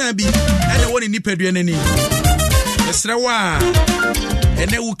ensan bi ene woni ni pedua nani esrewa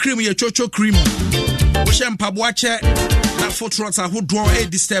ene wo cream ye chocho cream wo she mpaboa che na fotrots a ho draw e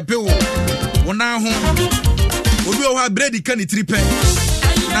disturb wona ho obi o ha bread kan tripe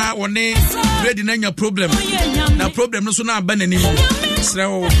na woni bread na nya problem na problem no so na aba nanim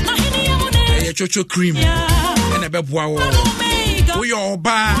srewo e chocho cream ene be boa wo yo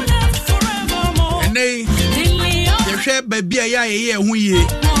oba ene ye hwe ba bia ya ye hu ye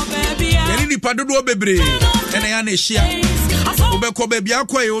ye ni padodo bebre ene ya na ehia obekọ ba bia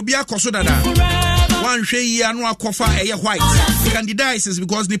akọ ye obi akoso dada one hwe yi anu akofa eye white candidiasis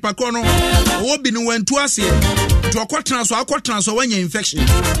because nipa kro no obi no wantu ase to akotran so wanya infection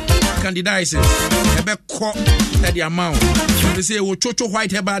candidiasis ebe ko na the amount they say wo chocho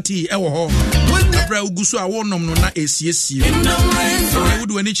white herbal tea e wo ho abra ugusu a wonom no na esiesie we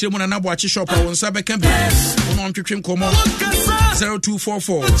do ani chire mu na nabo achi shop a won sa beka bi wono ntwetwe komo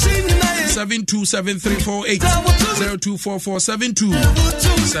 0244 727348 0244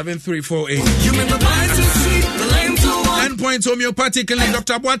 727348 Endpoint homeopathic clinic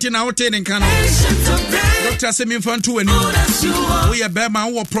Dr. Boatin Awoten and Kano Dr. Semin Fantu and we are bema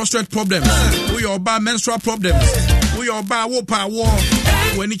who prostate problems we are ba menstrual problems we are ba wo pa wo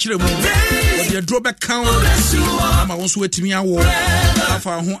when it the drawback count ama won so etimi awo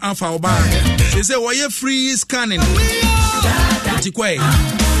afa oba they say we free scanning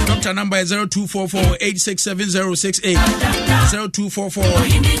Doctor number is 0244 867068 0244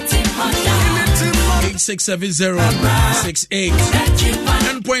 867068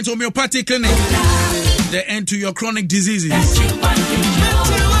 Endpoint homeopathic clinic the end to your chronic diseases.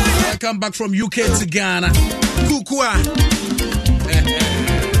 I come back from UK to Ghana. Kukua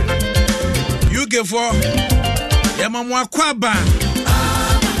UK for Yamamwa Kwaba.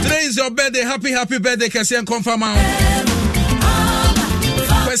 Today is your birthday. Happy birthday, Kasi and confirm out.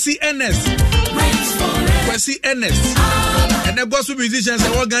 Kwesi Ernest. And the gospel musicians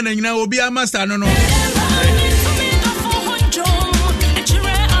are all Ghana and now will be a master. No.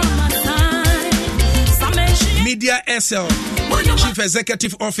 Media SL, Chief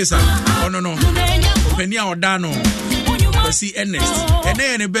Executive Officer. Oh no. Openia Odano. Kwesi Ernest. And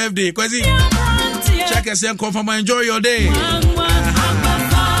then a birthday. Kwesi. Check us and confirm. Enjoy your day.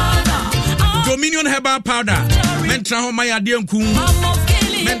 Dominion Herbal Powder. Mentra homa ya die nku.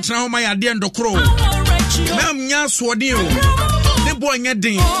 Mentra homa ya die ndokro. Mem nya swode o. Ne boy nya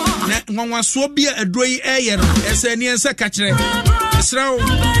din. Na nwanwaso bia aduro yi eye no. Ese ni ense ka kire. Esra o.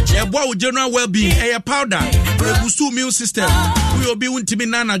 E boy general well-being. Eye powder. Rebusu immune system. We will be untimi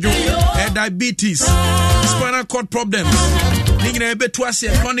nana jo. Diabetes, spinal cord problems. Ningina ebe tuasi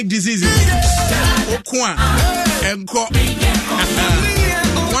chronic diseases. Okwa, enko.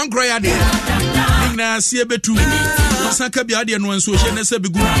 One grayade. Ningina si ebe tu. Sanka bi ade no nso hye na se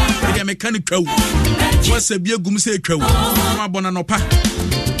begu. E mechanic twa. Wasa bi egum se twa. Na abona no pa.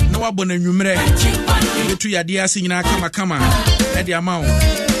 Na wabona nwumre. Betu yade ase nyina kama. E de ama wo.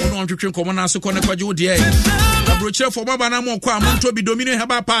 No ntwetwe komo na asokọ ne kwaje wo de ai. Abrochire for baba na mo kwa monto bi domino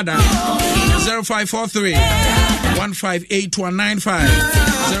heba pada 0543 158195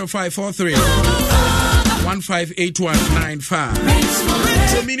 0543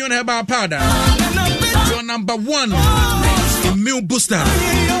 158195 domino heba pada your number 1 immune booster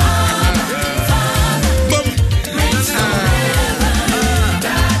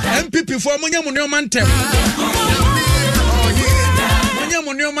MPP for munya munyo mantem munya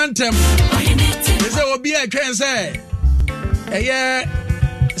munyo mantem say obi a twen say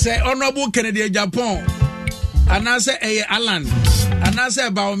say honorable Kennedy Japan ana say Alan ana say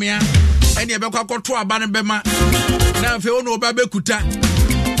Baumia ene be kwakoto aba ne bema na fe ono oba bekuta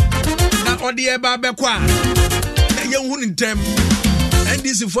na ode e ba be kwa ye hu ntem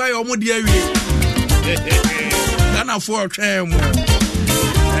NDC for ayo mo de awie na for twen mo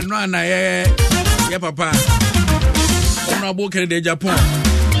eno ana ye papa honorable Kennedy Japan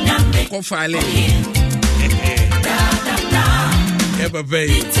ko file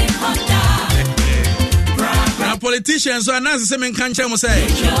now politicians so anas say men kan chemo say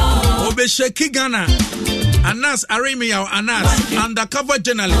obe sheki Ghana anas aremia anas undercover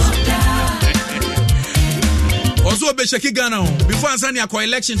journalist also obe sheki Ghana before ansani akwa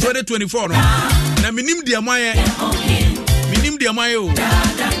election 2024 no na minim dia maye o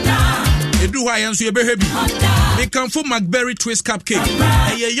edu hwa yenso ye behwe bi we can for McBerry twist cupcake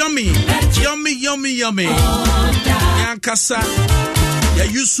yummy yankasa ya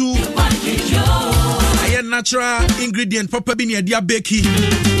yusu a natural ingredient papa bi ne dia bake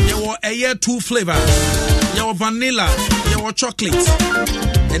ya 2 flavors ya vanilla ya chocolate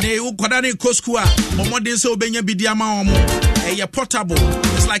and you kwada ne kosku a omodin se obenya bidia ma omo ya portable,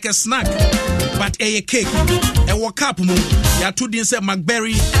 it's like a snack but a cake a cup mu ya to din say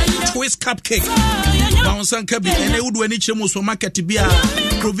McBerry twist cupcake bounce kabi and e would any chemo supermarket bia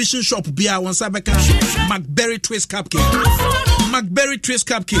provision shop bia won sabeka McBerry twist cupcake McBerry twist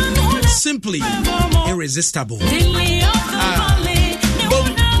cupcake simply irresistible.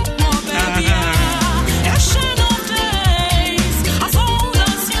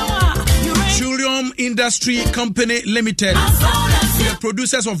 Industry Company Limited, the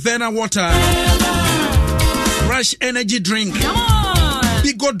producers of Verna Water, Rush Energy Drink,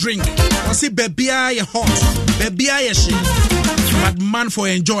 Bigo Drink. I see baby I hot, baby I shit, but man for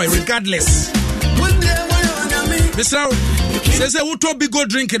enjoy regardless. Mr. Says I would Bigo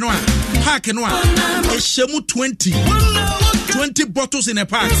Drink in one, pack in one, a shemu 20 bottles in a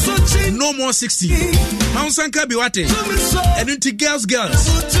pack, no more 60. Mount Sanka Biwate, and into girls,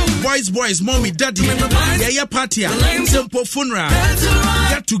 boys, mommy, daddy, yeah, party, simple funeral,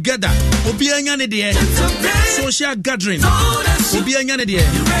 get together, Obianyane de social gathering, Obianyane de.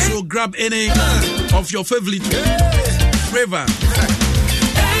 So grab any of your favorite flavor.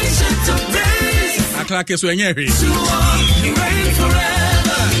 Aklake so enye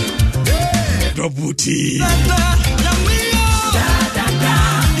Dobuti.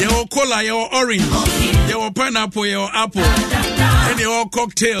 Your cola, your orange, your pineapple, your apple, and your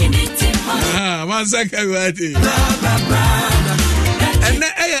cocktail. Mansaka wati. And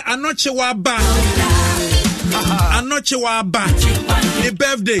anoche wa ba. The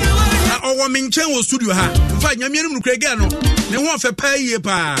birthday. Our minchen was studio ha. Fa nyame no krege no. Ne ho fe pa yie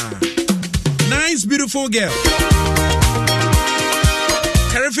pa. Nice beautiful girl.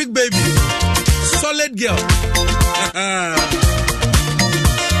 Terrific baby. Solid girl.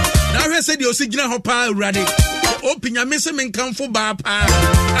 Now he said you signa ho pa urade. Open your missing men come for ba pa.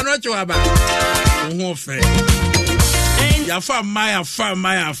 Anoche wa ba. Ho fe. Ya fama.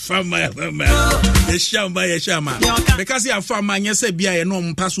 Yeshama. Because ya fama nyese bia ye no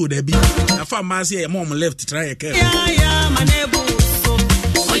mpaso da bi. Ya fama say ye mom left try ye care.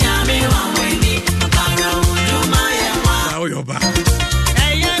 Oh yo ba.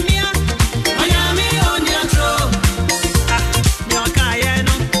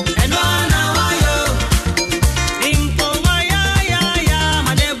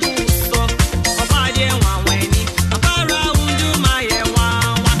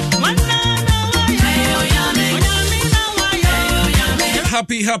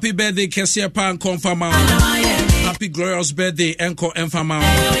 Happy birthday, Kesia Pan Confirm. Happy glorious birthday, Enko Enfama.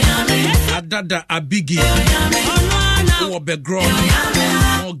 Adada Abigi. more background,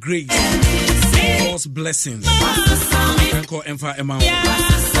 more grace, God's blessings. Call Emfa amount.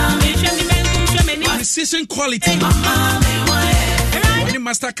 Precision quality. One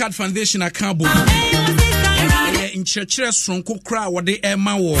Mastercard Foundation account. In church from Kokra, what they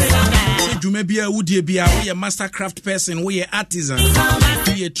Emma war. You may be a woody be a mastercraft person, we are artisan,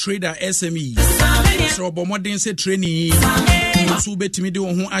 we are trader SME. So, but more than say training, so bet me do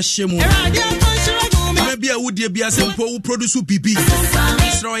who ashemu. Maybe a woody be a simple who produce PP.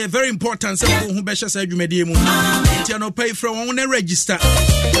 So, a very important simple who besha said you may demo. You no pay from on a register.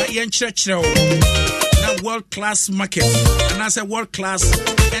 Church now world class market, and as a world class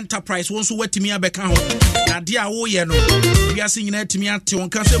enterprise, once who wet me a beckham. Nadia, oh, yeah, no, we are singing at me at one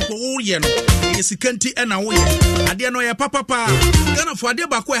cancer for all year. Yes, can't and away. I didn't know your papa. Gonna for the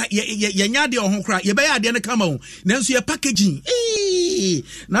back where Yanyadi or Home Cry, you buy a dinner come on. Nancy a packaging.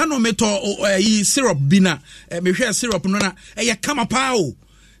 Now no metal syrup bina, me share syrup nona, a come a pow.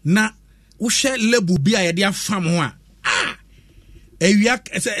 Na, who share lebu be a dear famwa. Ah, a yak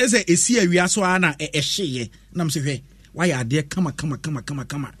as a see a riaswana a she. Nam say, why are there come.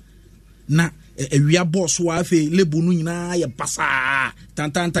 Na ewia boss wa fe lebu no nyina ye basa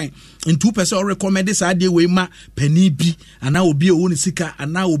tan in 2% recommend this ade we ma pani bi ana obi e woni sika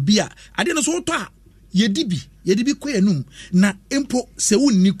ana obi a ade no so to a yedibi kwa enum na empo se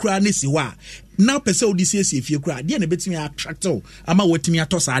wonni kura ne si wa na pese odi siesie fie kura ade na betimi attract ama watimi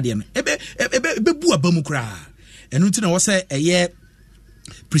atosa ade no ebe bu abamu kura enu nti na wo se eye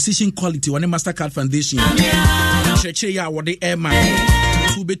precision quality one Mastercard Foundation church ya wo de Emma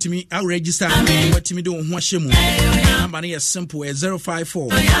who bet me I'll register what me do who shemu number is simple 054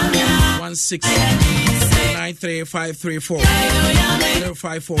 16 93534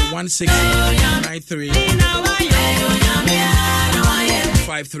 054 16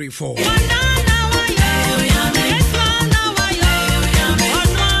 93534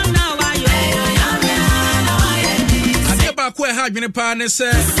 Kwa ha dwene pa ne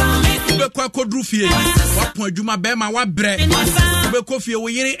se be kwa kodru fie wapon adwuma be ma wa bre be ko fie wo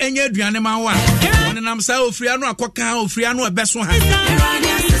yire enya aduane ma wa won nam sa ofri anu akoka ofri anu ebeso ha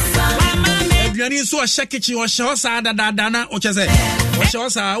aduane so ohye kichi ohye osa dada na ochese ohye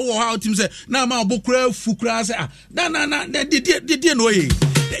osa wo ha otim se na ma obokura fukura se na de no ye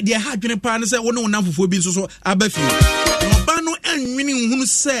de ha dwene pa ne se wo ne wonam fofo bi nso so abafi oba no anwini nhunu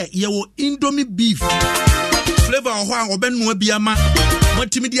se ye wo indomie beef flavor ho an obenu abiama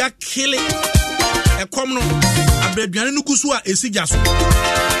matimi dia kile ekom no abraduane no kusu a esija so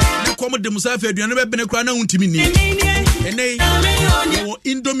na kom de musafa aduane be bene kra na untimi ni enei wo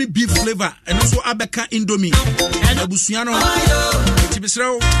indomie beef flavor eno so abeka indomie abusua no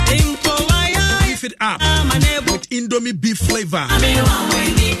tibisrawo beef it up with indomie beef flavor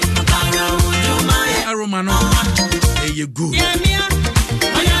aroma no you good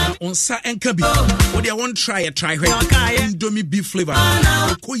on sa enkabi what they want try indomie beef flavor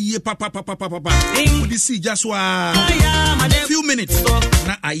ko ye papa we see just a few minutes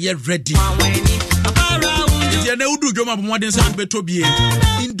na I ready na udu joma bo modern say beto bie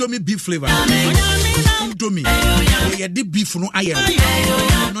indomie beef flavor indomie ye the beef no aye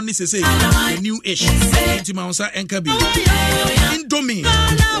no ni say new ish intima on sa enkabi indomie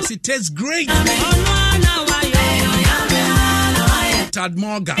it tastes great. Tad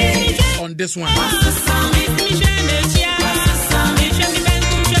Morgan on this one.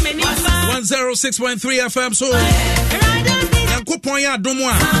 106.3 FM. So, Yankopon ya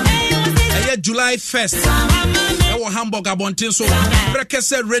domwa. July 1st. Ewo Hamburg abontin so.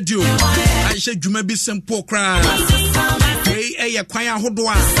 Brekese radio. Aisha Jumebi simple cry. Eye kwan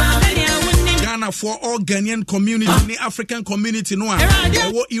ahodoa. Ghana for all Ghanaian community, the African community no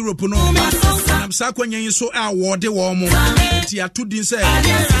ewo Europe no. Nam sa kwanyen so award wo mo. Ti atudin say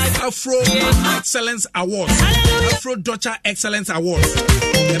Afro Excellence Awards. Afro Dutcher Excellence Awards.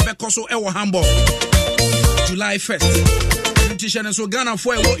 Ebekoso ewo Hamburg. July 1st. T-shirt so Ghana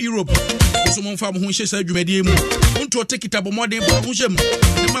for ewo Europe. So mon fam hu hye adwumadi mu. Unto take it abo modern ba hu hyem.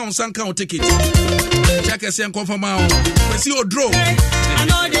 The man sanka o take it. Check us and confirm out. We see o draw.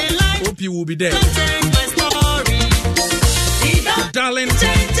 Hope you will be there. Darling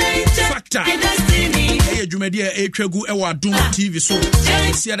factor. Hey, Jumedi, a tregu ewa doom TV so.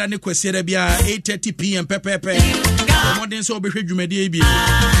 Siada ne kwesiada bia 8:30 p.m. pepepe. Modern so be Jumedi bi.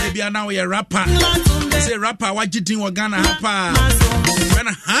 Maybe now a rapper. Say rapper wajidin wa Ghana hapa. When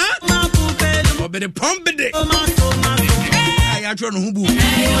Obe the pombede. I actually no hubu.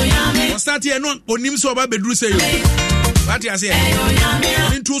 O start here no onim so ba bedru say. What you say?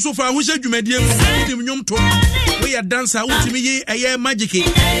 Into so far who said you made him to we are dancer ultimately a year magic.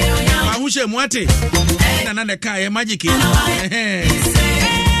 who share Mwate. Nana Kaya Magic.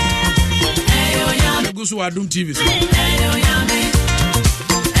 Go to Adum TV.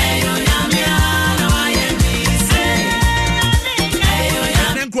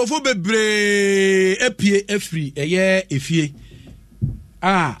 Then Crofo Bebre Epie Efri, a year efie.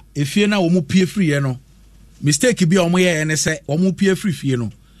 Efie na omu pie free, no. Mistake be on my and say, omu pie free,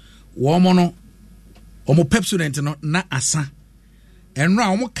 no. Womono, omu Pepsodent no, na asa. And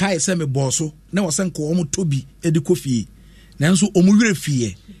now omu kai se me bosso, na wasan ko omu tobi, ediko fie. Nanso omu yure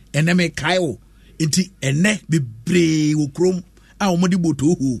fie, and na me kaio. Inti ene bebre wo krom a omodi boto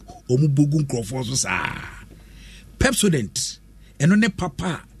hu omu bogun crofo so sa Pepsodent eno ne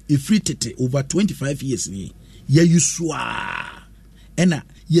papa e free tete over 25 years ni ya yusua ena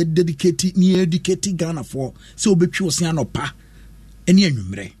ye dedicate Ghana for se obetwi osia anopa ene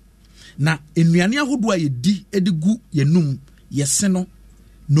anwumre na enuane ahodo a ye di edigu ye num ye se no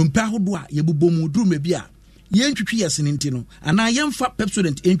nompe ahodo a ye bobomu duru mebi a yentwitwi yesene ntino ana yemfa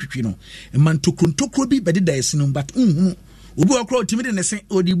Pepsodent entwitwi no man tokro bi bededa yesene but obi akro otimide ne se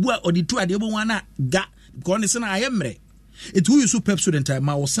odibu a oditu ade bo wana ga ko ne se na ayemre it who use Pepsodent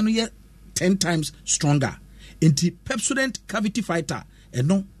ma wo se no ye 10 times stronger enti Pepsodent cavity fighter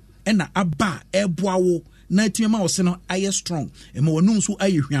eno ena aba eboawo na atime ma wo se no aye strong e ma wonum so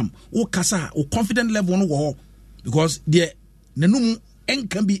aye hwam wo kasa wo confident level no wo because the nanum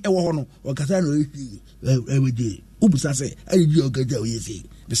enkan bi ewo ho no wo kasa no everyday ubusa say ayi ogaja oyesi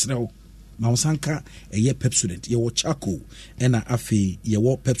desrew ma wosanka eye Pepsodent ye wo charcoal ena afi ye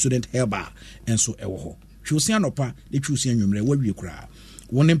wo Pepsodent herbal enso ewo ho twusia nopa de twusia nwumre wawie kura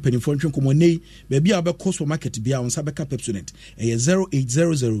wonem penifo ntwen komone baabi a be cost supermarket bia wonsa beka Pepsodent eye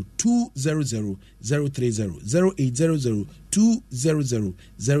 0800200030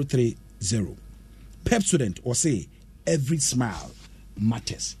 0800200030 Pepsodent or say every smile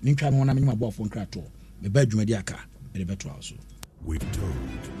matters nintwa me wona me mabo afon krato me ba dwumadi aka me beto also. We've told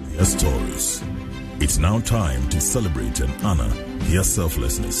their stories. It's now time to celebrate and honor their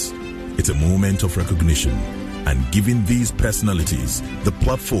selflessness. It's a moment of recognition and giving these personalities the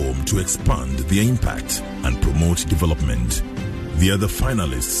platform to expand their impact and promote development. They are the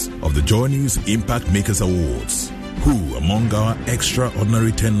finalists of the Joy News Impact Makers Awards, who among our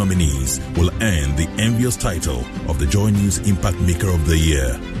extraordinary 10 nominees will earn the envious title of the Joy News Impact Maker of the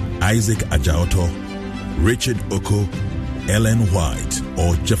Year: Isaac Ajaoto, Richard Oko, Ellen White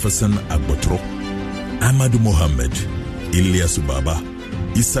or Jefferson Agbotro, Amadou Mohammed, Ilyas Ubaba,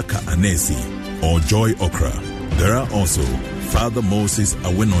 Isaka Anesi or Joy Okra. There are also Father Moses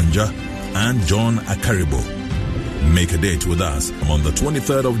Awenonja and John Akaribo. Make a date with us on the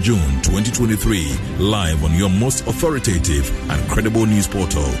 23rd of June 2023, live on your most authoritative and credible news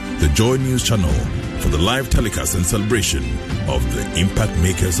portal, the Joy News Channel, for the live telecast and celebration of the Impact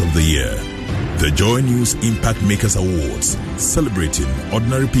Makers of the Year. The Joy News Impact Makers Awards, celebrating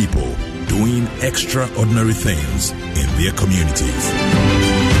ordinary people doing extraordinary things in their communities.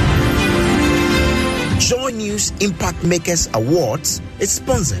 Joy News Impact Makers Awards is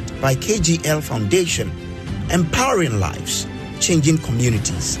sponsored by KGL Foundation, empowering lives, changing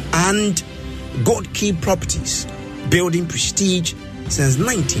communities, and Gold Key Properties, building prestige since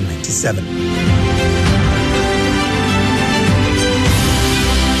 1997.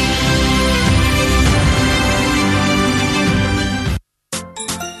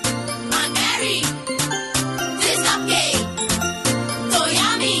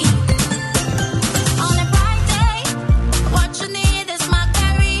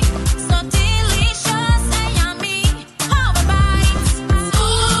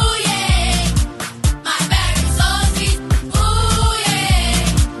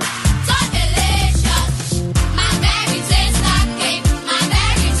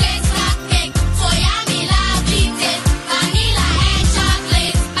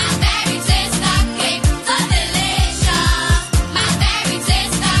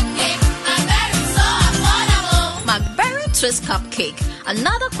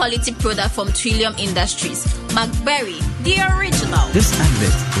 Another quality product from Trillium Industries. McBerry, the original. This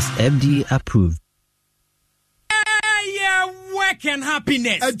advert is FDA approved. Yeah, work and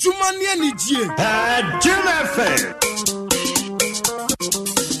happiness. A Jumania Nijie.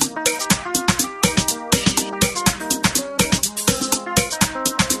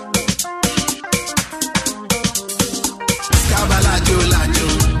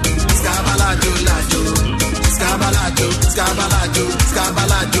 Scabalajo,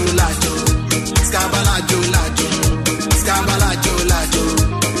 scabalajo, lajo. Scabalajo, lajo. Scabalajo, lajo.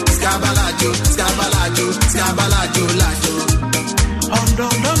 Scabalajo, scabalajo, scabalajo, lajo.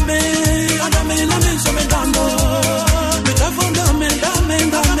 Andame, lame, so me dando.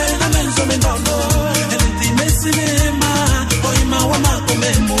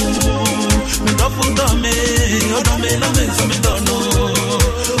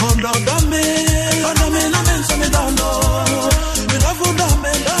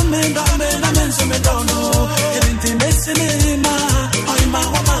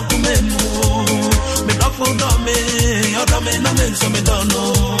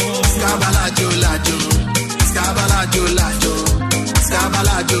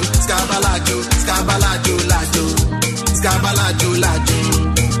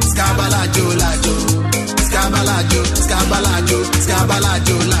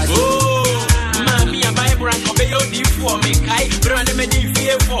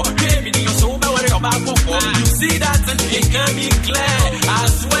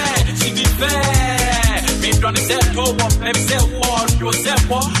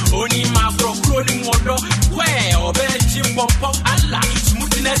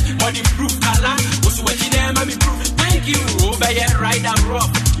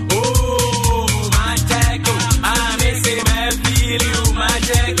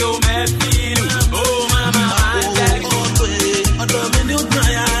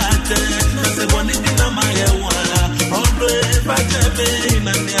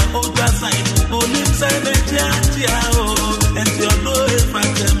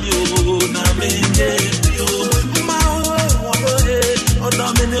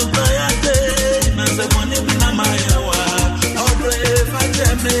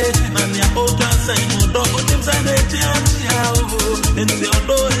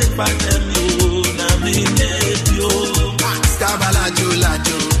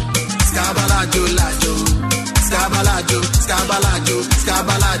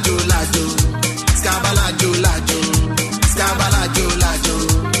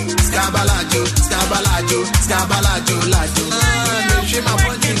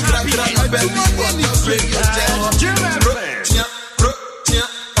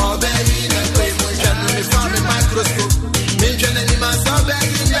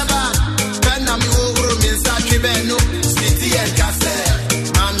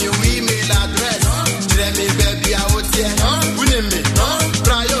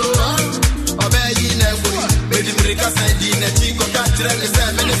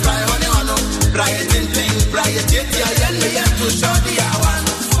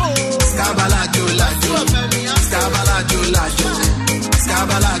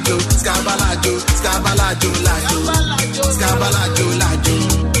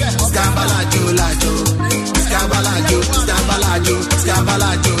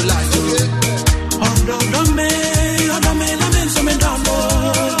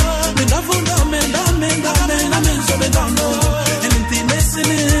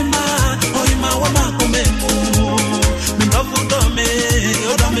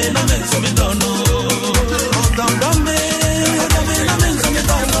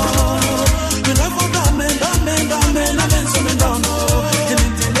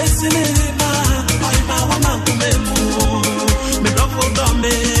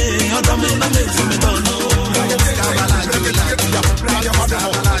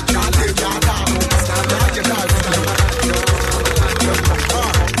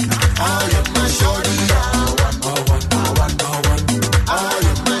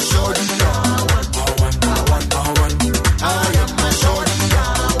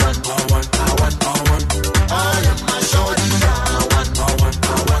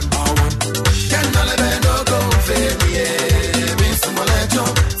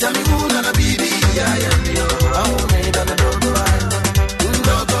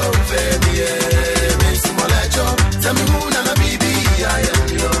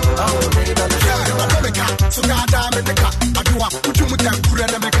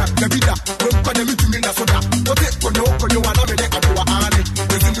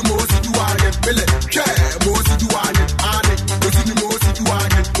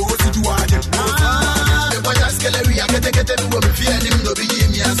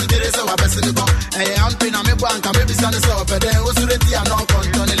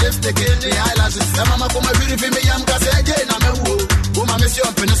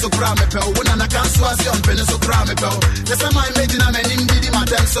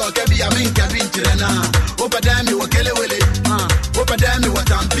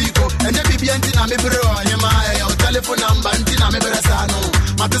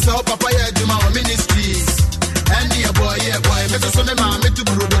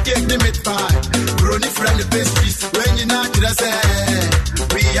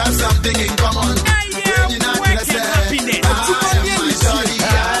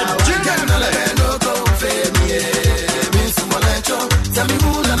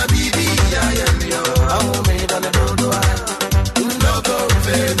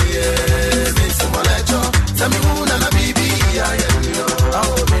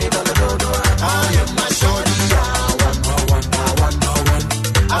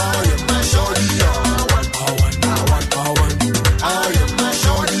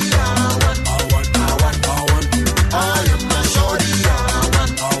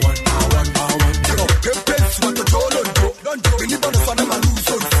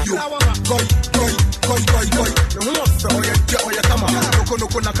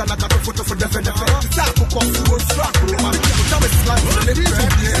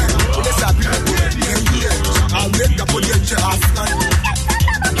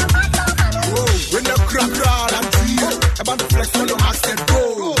 When the crack and about the flex on your accent,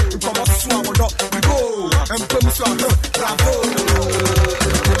 go. We come up swam or not, we go. And come swam, bravo.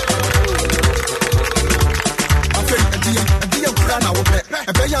 I think a dear brand, I will bet.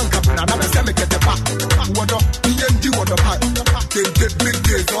 A young couple, and I'm a semi get the back. What up, DMD, what the pack. They get big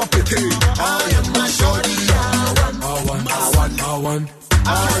days off the day. I am my shorty. I want. I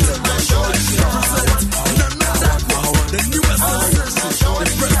am my shorty. The newest sensation,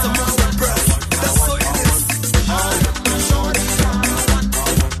 the breath of my breath. That's all it is. I am my shorty.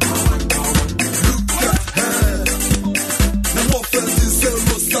 Look at her. The more first is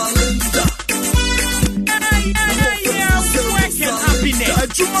zero cylinder.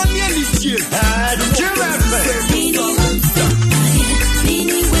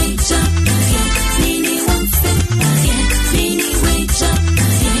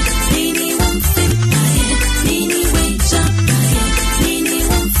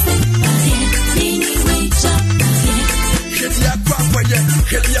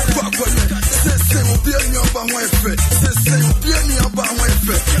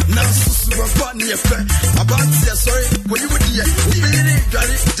 Sorry, when you were here, you didn't got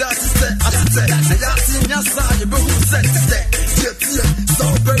it, just said, I said, I seen your son, you who said, so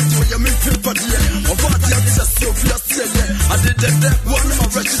very to your milk for the year, or what you have just so fierce, I did that one of my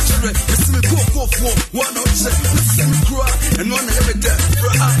registry, it's me go for one of them, listen, cry, and one of every day,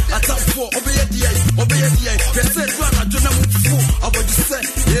 I thought for over a day, they said, run, I don't know for, I would say,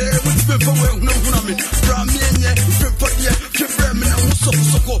 yeah, what's been for well, no, I mean, from me, yeah, for the year, me, I'm so,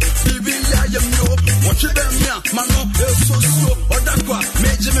 baby, I am your, what you them, yeah. Mano, so Odakwa,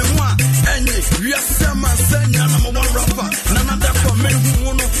 Major Memoir, and you are some man, I'm a one rapper, none of that for men who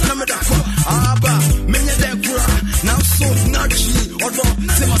won't know that for Abba, many of them now so naturally, although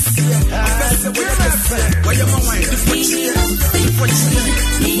Timothée, why am I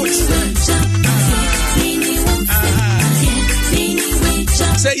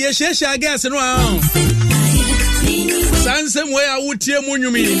say, yes, I guess, no. Sansem way I would tear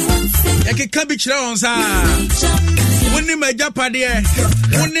Munumi. Yaki cabbage rounds. When you make up a dear,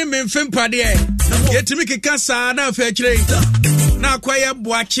 when you make film paddy, yet to make a cassa, now fair trade. Now quiet,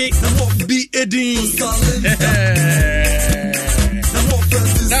 watch it, be Eddie.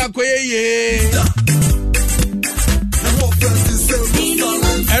 Now quiet,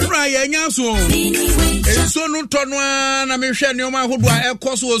 and Ryan Yasu. And so no turn one, I'm sure no man who do I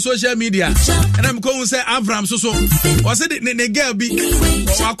course social media. And I'm going to say Avram so. Was it in the girl be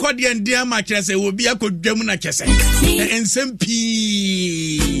accordion dear mattress? It will be a good German chess. And Nsem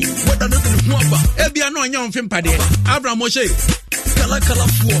Sisi. What another no young film paddy. Avram Moshe.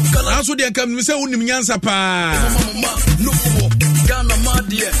 Also, they come to say, Unimiansa pa. No.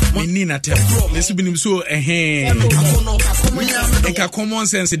 Nina tell. Let's be so a hand. A common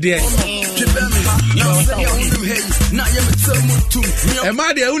sense there. A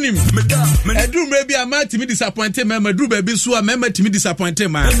mother unim. I do maybe a man to me disappointed, member do baby so a member to me disappointed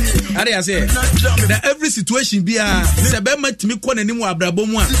man. I say that every situation be a member to me con anymore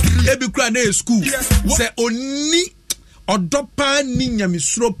abrabomwa. Every crown school say only Odopa ninya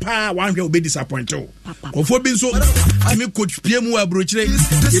misro pa one will be disappointed. Ofo bin so me coach PM wa brochire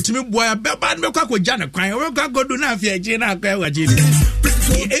etimi boy bad me kwa jana kwan we kwa go do na afia je na kwa wa je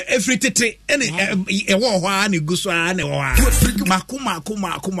every tete ene e wo ho a ne guso a ne wo a makuma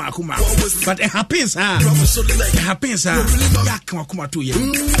but it happens ya kuma to ye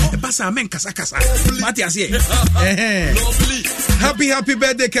e passa men kasa what you say happy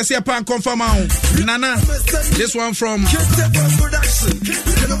birthday Kesia Pan confirm Nana, this one from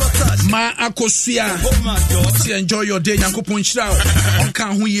Ma Akosia. Enjoy your day, Yankopon Shroud.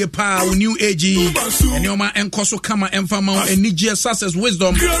 Onka hu ye pa new age. And your man enkoso kama enfama and Niger success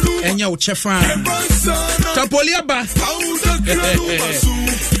wisdom. And your chefan. Tapolia ba.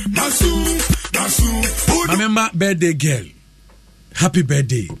 Remember birthday girl. Happy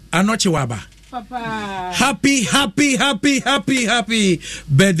birthday. Anoche waba. Papa. Happy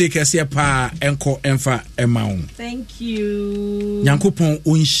birthday Kesia pa enko enfa emaun. Thank you. Yankopon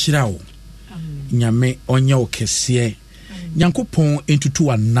unshirao. Nyame onye okesie. Yankopon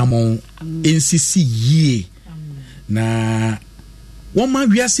entutu anamon ensisi yie. Na woma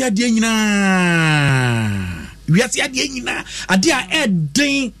wiase ade nyina. Wiase ade nyina. Ade a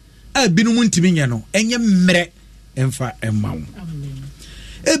eden a binum ntimi nya no. Enye mmere enfa emaun.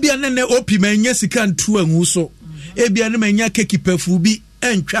 Ebia nene opi manya sika ntu anwu so ebia ne manya keki pafu bi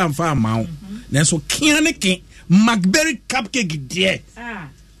entwa amfa amawo nanso kiane ke McBerry cupcake there.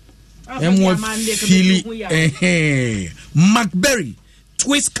 Philly McBerry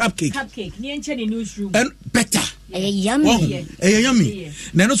twist cupcake. And better. Yummy. Yummy.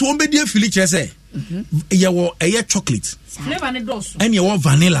 Now so be there Philly say. You chocolate. Flavor ne doso. And you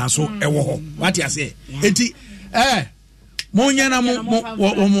vanilla so what you say? Enti Monyana mo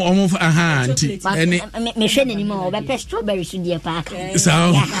aha anti ene me hwe ni mo be strawberry so die park so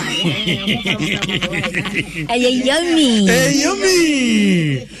yummy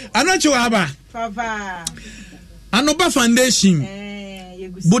anocho aba papa anoba foundation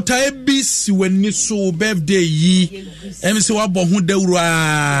buta ebis wani so birthday yi emse wa bo ho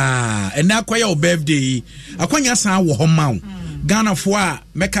dawura ene akoya o birthday yi akwanya san wo ho mawo Ghana fo a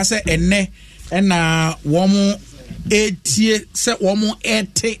meka se ene na wo mo etie se womo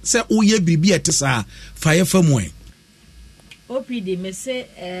ete se uye bibi ete sa fire famwe OPD me say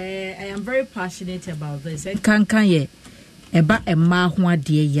I am very passionate about this and kan ye eba emma ho ade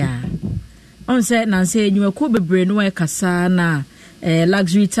ya on say na say enyu ko bebre no e kasa na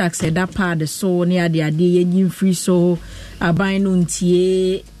luxury tax e da part so ne ade ye nyim free so aban no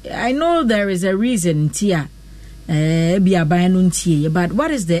ntie. I know there is a reason tia bi aban no ntie, but what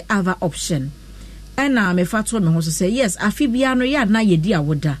is the other option? And me fato me ho so say yes afibia no ya na yedi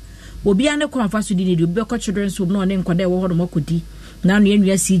awoda obi ane ko amfa so di ne obi ko children's home no ne nkwada wo ho no makodi na no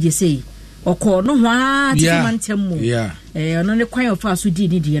enua CJ say okọ no ho a ti mantem mu ono ne kwan ofa so di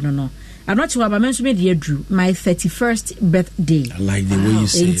ne die no anoche wa ba menso me die dru my 31st birthday. I like the way you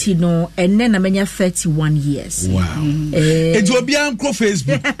say it. No and then I menya 31 years. Wow. It will be on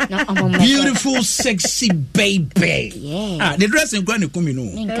Facebook. Beautiful sexy baby. Yeah. The dressing gonna come you know.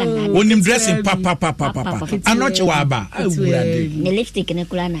 When him dressing papa. Anoche wa ba. Ne lipstick ne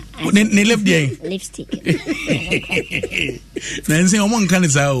kulana. Ne lip there. Lipstick. Na nse o mon kan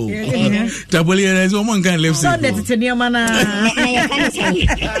za o. Taboli na nse o mon kan lipstick. So that tenia mana. Na ya kan say.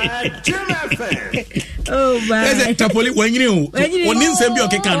 Oh my. Tapoli wanyini o. Oni nsem bi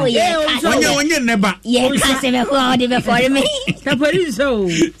okeka no. Wanye neba. Ye ka se me ho de be for me. Tapoli so.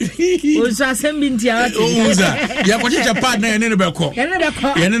 O sa sembi ntia ati. O za. Ya ko chicha pad na ene ne be ko. Ene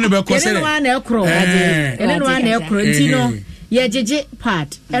ne be ko se. Ene no na ekro. Ene no na ekro ntino. Ye jeje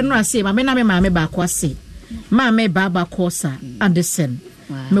pad. Eno ase ma me na me ma me ba ko ase. Ma me baba kosa Anderson.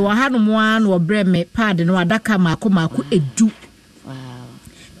 Me wa hanu mo an wo bre me pad no adaka mako edu.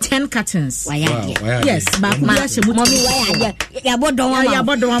 10 cartons. Yes, Bakubia Shemu mommy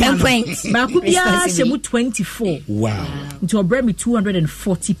Yabodon 10 points. Bakubia Shemu 24. Wow. To bring me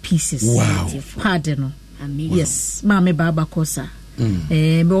 240 pieces. Wow. Pardon. Yes, Mame Baba Kosa.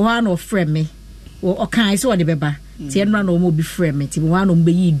 Me one of friend me. O kan so de beba. Ti enra no mo bi friend me. Ti one no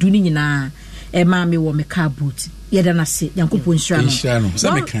be yi duni nyina. Mame wo me car boot. Yeda na se Yankopon Shano.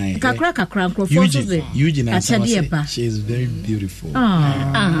 Kakra nkrofo so ze. She is very beautiful.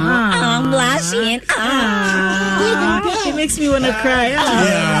 I'm blushing. It makes me want to cry.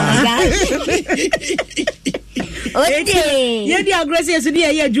 Okay. Ye di aggressive so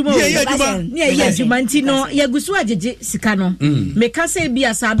dia ye adwuma. Ye adwuma nti no ye gusu ajeje sika no. Me ka say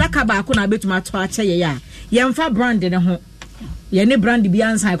bia sa adaka ba ko na betuma to ache ye ya. Ye mfa brand ne ho. Ye ne brand bi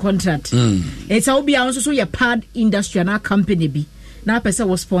answer contract. It's how be also so your pad industry na company bi. Na person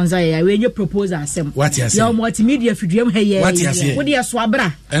was sponsor ya we your proposal asem. What you say? Your multimedia fiduam he ye. What you say? Wo de so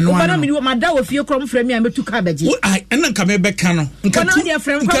abra. Obana mi wo mada wo fie krom frame ya metu ka beje. Ai ena ka me beka no. Nka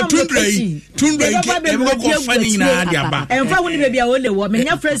tundra e ko fani na dia ba. Emfa wo ni baby a wo le wo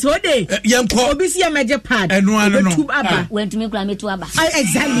menya friends wo de. Yempo Obi si ya meje pad. Metu aba. Went to me kula metu aba.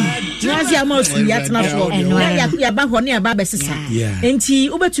 Exactly. Na si ama osu ya tena so. Na ya ba ho ne ya ba besesa. Enti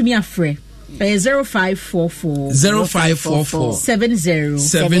ubetumi afre 0544 70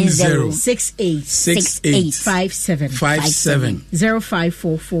 68 57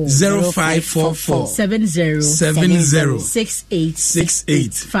 0544 70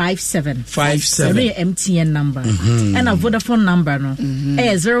 68 57 MTN number and a Vodafone number no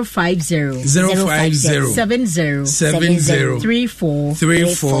 050 70 34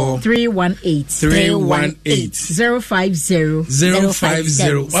 318 050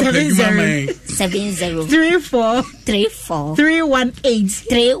 70 34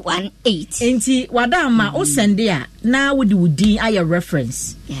 318 Enti wadama o sende a na wodi wudi aye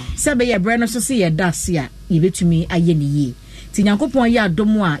reference. Sebe ye bre no so se ye dase a ye betumi aye ne yi. Ti Nyankopon ya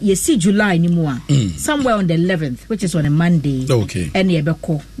adom a ye see July ni mu a somewhere on the 11th, which is on a Monday. Okay. And ye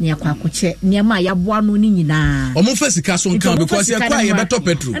beko ne akwa koche ne ma ya boa no ni nyina. Omo fa sika so nkan because ye kwa ye beto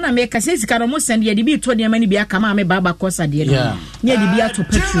petrol. Na me ka se sika no mo send ye de bi to ne ma ni bi aka ma me baba kosa de no. Ne de bi ato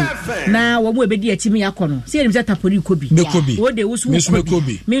petrol. Na wo mo ebedi atimi yakono. Se ye bi tapori kobi. Wo de wo su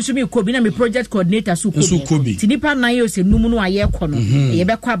kobi. Me su me kobi na me project coordinator su kobi. Ti nipa na ye se numu no aye kono. Ye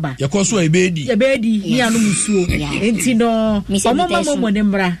be kwa ba. Ye ko so ebedi. Ebedi ni anu musuo. Enti no omo mo ne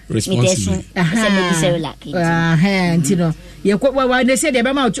mbra. Responsible. Enti no ye ko wa ne se de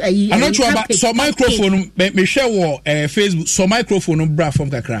be ma ayi. Anacho so microphone me share wo Facebook so microphone bra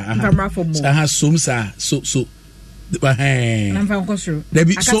from kakra. Aha somsa so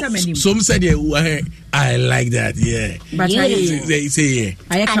some said I like that, yeah. But say yeah.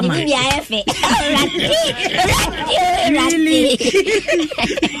 I come on. Really?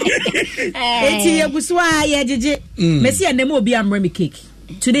 Messi and Nemo be a cake.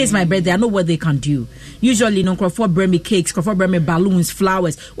 Today is my birthday. I know what they can do. Usually, no crop for bremy cakes, crop for bremy balloons,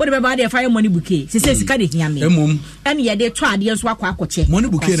 flowers. Whatever about their fire money bouquet. She says, "Can you hear me?" And yet they try the answer. Money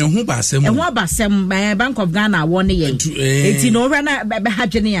bouquet and who basem. And what basem by Bank of Ghana 1 year. It's in over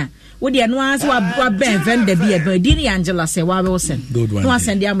Hajania. Would the announce what Ben vendor be a Dini Angela say, "Why Wilson?" Good one. No,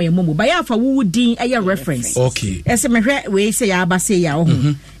 send them a mumu. By Alpha, who would deem a reference. Okay. As a we say, Abba ya.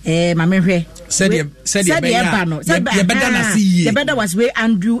 Mamma said the better was where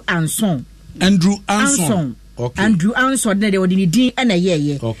Andrew Anson. Okay. Andrew Anson they were in D and a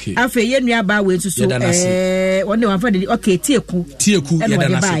year. Okay. After ye nearby way to so one day one for the okay Tieku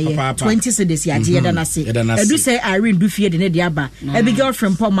 20 cedis ya Danasi. I do say Irene do fear the Nediaba. A big girl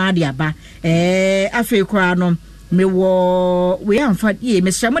from Poma Diaba. After Crano. Me wo we amfa ye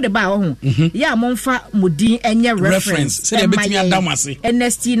me sramo de ba ho ya monfa mudi enye reference say betimi adamase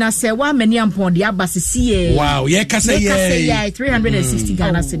Ernestina say wa mani ampon de abasisi ye wow ye kase ye 360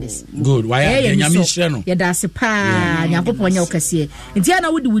 Ghana cedis good why ya nyame hire no ye da se pa Nyankopon nya okase ntia na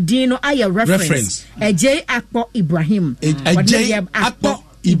wudi no aye reference J Akpo Ibrahim Akpo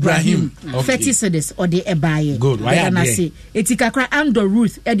Ibrahim 30 cedis or the ebaye good why are say etikakra Ando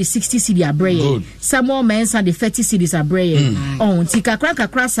Ruth at the 60 cedi abraye Samuel Mensa the 30 cedis abraye on tikakra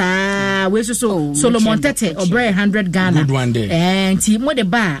kakra sa we so Solomon Tete obraye 100 Ghana good one day and ti mo de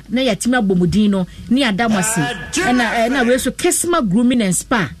ba na yatima bomudino ni adamase na we so Kisma Grooming and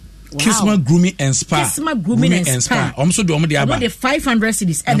Spa. Kisma Grooming and Spa. Kisma Grooming and Spa. So do the aba. The 500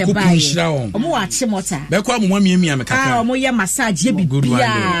 cedis and the buy. Omo wa chimota. Be kwa mo miamia me kaka. Omo ya massage ye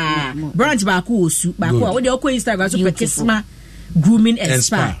bibia. Branch ba ko osu. Ba ko we dey ko Instagram so pe Kisma Grooming and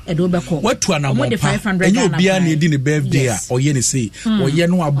Spa. Edo be ko. What to na mo pa. Enyo bia na edi ne birthday a oye ne say. Oye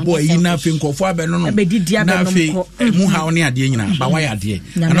no abo yi na fe nkofo abe no no. Na fe mu ha oni ade nyina. Ba wa ya ade.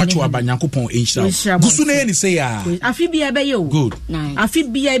 Anacho aba Nyankopon enhira. Gusu na ye ne say ya. Afi bia be ye o. Good. Afi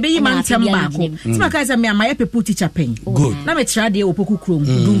bia be yi man tem ba ko. Tima ka say me amaye people teacher pen. Good. Na me try de opoku krom.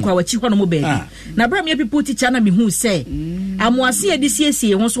 Du nkwa wachi hɔ no mo ba bi. Na bra me people teacher na me hu say amuase edi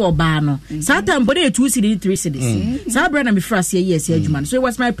siesie ho so oba no. Sa tambo de 2 cedi 3 cedis. Sa bra na me frase yes adwuma. So it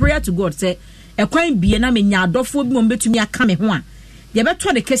was my prayer to God say ekwan bie na me nya adofo bi mo betumi aka me ho a ye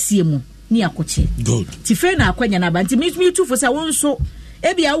beto de kese mu ni akoche. Good. Ti fe na akwanya na ba nti me tu fo say won so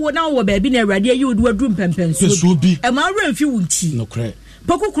ebia wo na wo ba bi na awurade ayi odu aduru mpempenso bi e ma wura mfi wunti no kre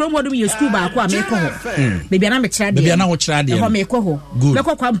poku krom wodum ye school ba ko a me ko ho bebia na me kira de bebia na wo kira de ho me ko ho me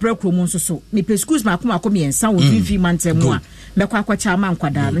ko kwa mpra krom nso so me pe schools ma ko me ensa wo vivi mantem a me kwa kwacha ma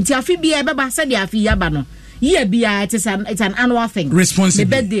nkwada nti afi bia e beba se de afi yaba no yeah, it's an annual thing. Responsible.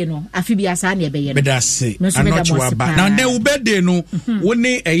 The birthday no, afi bi asa na be ye. But that's it. Now the birthday no,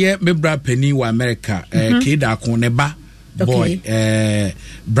 woni eye me bra pani wa America, Keda ko ne ba boy,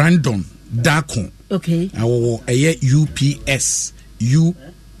 Brandon Dakon. Okay. Awo eye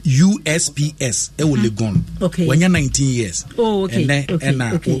USPS Legon. Okay. When you're 19 years. Oh, okay. And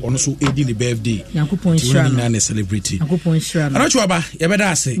also 18 the birthday. Nyankopon shira na celebrity. Nyankopon shira. Anacho aba ye beda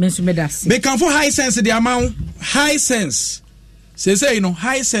ase. Be kan for high sense the amount high sense. Say you know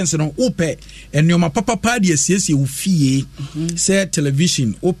high sense no ope enoma papa pa de asiesie wo fie say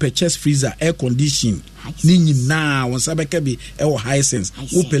television ope chest freezer air condition ni nyina won sabeka bi e wo high sense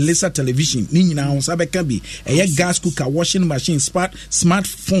ope laser television ni nyina won sabeka bi e gas cooker washing machine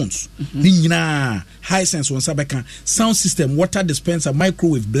smartphones ni nyina high sense won sabeka sound system water dispenser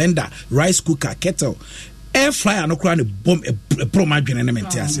microwave blender rice cooker kettle air fryer no kura ne bomb a pro madwene ne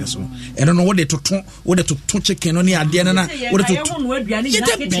mente ase so e no wo de toto chicken no ne ade na wo de toto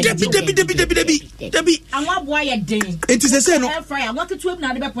debi anwa boa ye den enti se no air fryer anwa ketu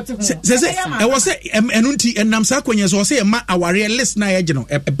na de be pote ho se e wo se enu nti enam sa kwanya so se ma aware list na ye no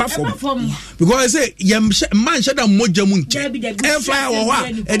e ba form because say yam man shada moja mu nche air fryer wo ha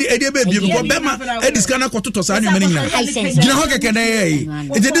e be because be ma e diskana kototo sa anwuma nyina gina ho keke na ye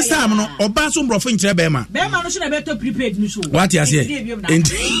e this time no oba so mbrofo nkyere be ma no should have better prepared no so what you say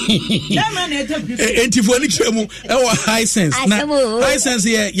enti for ni twemu e wo high sense na high sense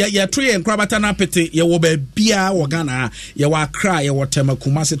ye to ye nkrabata na pete ye wo ba bia wo Ghana ye wa Accra ye wo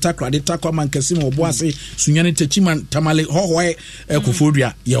Temakuma se takra de takwa man kasim obo ase sunyane tachiman tamale hohoe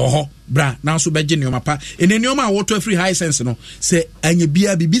kofodua ye ho bra na so beje ne omapa ene ne oma wo to free high sense no se anya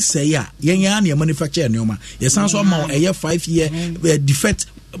bia bibi say a yen ya na manufacture ne oma ye san so ma e 5 year defect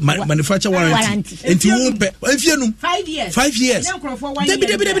manufacture warranty enti wo pe afianum 5 years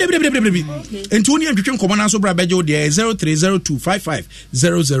debi enti woni antwetwe nkomo na so bra beje wo de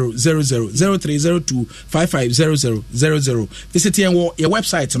 0302550000 visit your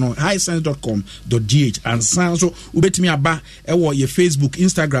website no highsense.com.gh and so ubetimi aba e wo your Facebook,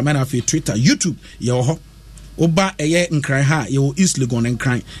 Instagram and afi Twitter, YouTube ye ho oba eye nkran ha ye wo East Legon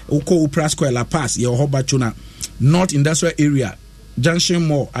nkran wo ko Prasco La Pass ye ho bachuna North Industrial Area Junction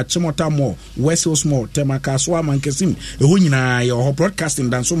Mall, Achimota Mall, West Hills Mall, Temakaswa Mankesim, Ehunina, your broadcasting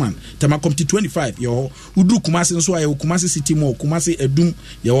dansoman, Temakomti 25, your Udu Kumasi and Sway, Kumasi City Mall, Kumasi Edum,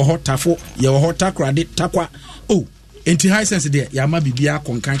 your hot Tafo, your hot Takra, Takwa. Oh, enti high sense there, Yama Bibia,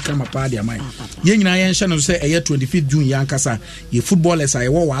 Konkan Kama Party, Amai. Yen Yan Shannon say a year 25th June Yankasa, ye footballers I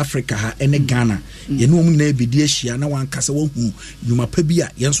war Africa, and Ghana. Ye no mune be dear Shiana one Casa who, Numa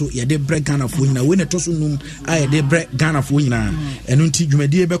Pebia, Yanso, ye de break Ghana for winner, when a tosunum, I de break Ghana for winner, and until you may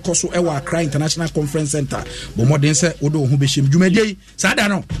dear Becoso Ewa Cry International Conference Center, but more than say, Odo Hubishim, you may day,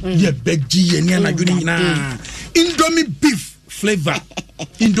 Sadano, ye beg G and Yana Junina, Indomie beef flavor.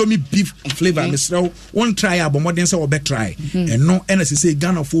 Indomie beef flavor Mr. One try but more than say obe try and no NSC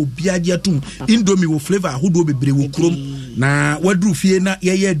Ghana for biadia tum Indomie wo flavor who do bebre wo krom na wadru fie na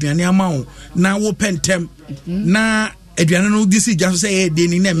ye aduane ama wo na wo pentem na aduane no disi just say de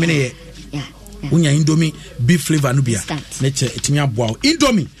ni na mene unya Indomie beef flavor no bia na che etinya boa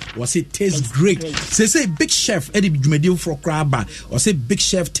Indomie was it tastes great say big chef Eddie Jumedi for craba or say big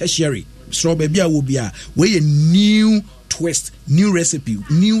chef tertiary so baby will be a way a new twist, new recipe,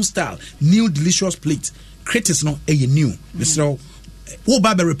 new style, new delicious plate. Critics no a new. Mr.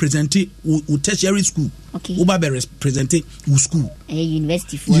 Obabe representing who tertiary school. Okay. Obabe representing who school.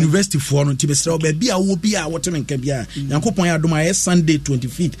 University for no Mr. Obabe will be a water and cabia. Yankopon Adoma Sunday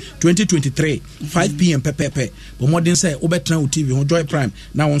 25th, 2023, 5 p.m. Pepe. But more than say Obetra TV on Joy Prime.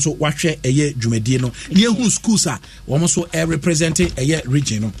 Now also watch a year Jumedino. Near who schools are almost representing a year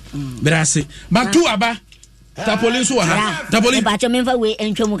regional. But I say, Matu Aba. Tapoli so ha Tapoli ba chomemfa we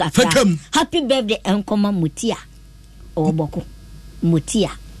entwomu gafra happy birthday enkoma mutia oboko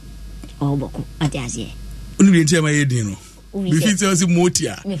atiazie unu bi ntia ma yedin no bi fit say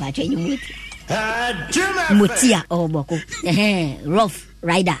mutia me fa twa mutia oboko rough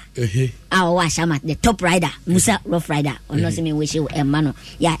rider our shama the top rider Musa rough rider ono se me wish you emano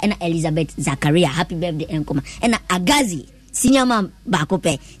ya ena Elizabeth Zakaria happy birthday enkoma ena Agazi senior man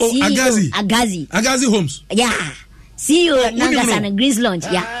bakope Agazi Homes see you Nangasana Greens Launch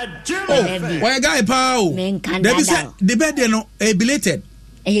why guy pao the birthday no belated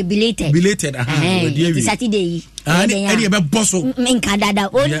Saturday any be bosso menkadada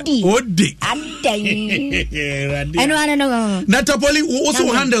odi no Natapoli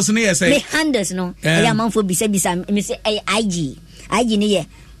also handles no say handles no ya man for bisa me say IG ne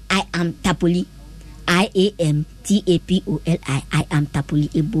I am Tapoli IAMTAPOLI I am Tapoli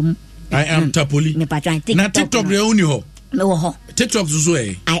ebum I am Tapoli me patran na TikTok re oni ho me wo ho TikTok so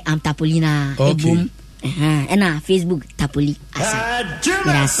I am Tapoli na ebum na Facebook Tapoli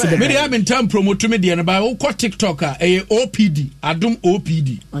asa me dey am in time promote me dey na ba wo TikTok OPD Adum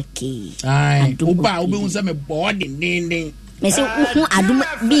OPD okay ai oba obe unsa me board ndin me say who Adum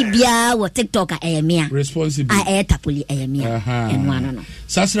bibia wo TikTok mea responsible Tapoli mea enwa no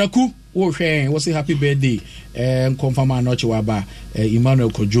Sasraku wo hwe wo say happy birthday confirm anoche waba Emmanuel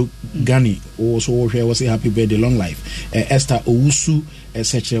Kojo Gani wo so wo hwe wo say happy birthday long life Esther Owusu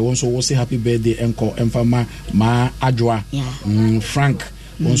seche wo so wo say happy birthday enko emfama ma adwa Frank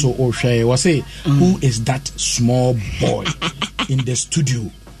wo so wo hwe wo say who is that small boy in the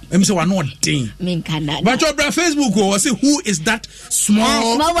studio I'm so not ding. But your Facebook was say who is that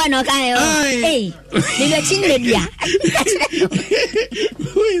small one? Okay. Hey, who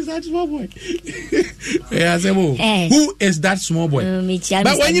is that small boy? Yeah, who is that small boy?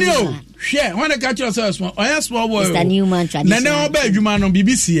 But when you know, share when I catch yourself small, I am small boy. It's the new man tradition. Nana oba adwuma no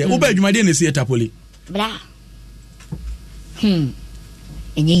BBC. Oba adwuma dey na see etapoli. Bra.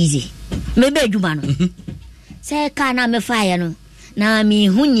 Easy. Maybe adwuma no. Say car na me fire no. Na me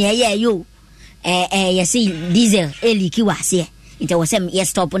hunye ye yo. You see diesel eliki wase. It was some yes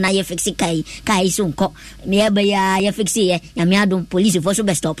stop na ye fix kai so nko. Me ebe ya ye fix ye. Ya me adom police for so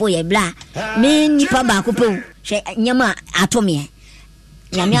be stop ye bla. Me nipa ba ko pe. She nyama atome.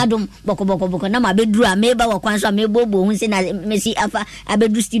 Nyame adom boko na ma bedru a meba wo kwan so a mebobo hu se na mesi afa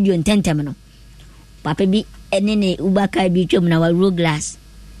abedu studio ntentem no papa bi enene ubaka bi twem na wa road glass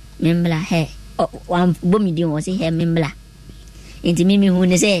membla he wan bomi din wo se he membla enti mimi hu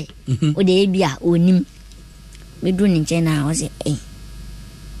ne se o de bia onim medu ni nche na wo se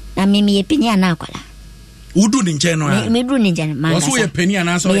na mimi ye peni ana akwala udu ni nche no a medu ni nche ma wo so ye peni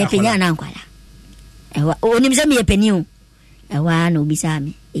ana so ye peni ana akwala onim se me ye peni o ewa no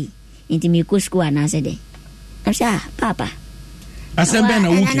bisami inti mi ko school ana se de amsa papa asembe na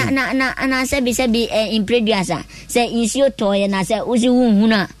wuki na se bi in preduasa se insio toye na se usi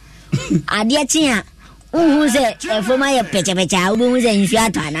hunhuna ade tia unhu se foma ye peche ubu se insio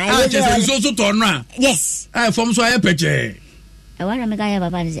atana se insio so to no a yes fom so ye peche ewa na me ka ya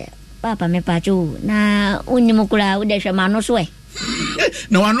papa ni se papa me pacho na unni kula u de hwema no so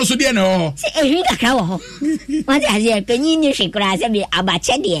na wano so de na ho ehi kakra wo ho what are you penyi ni hwekra se bi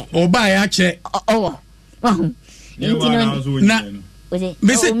abache de oba ya che na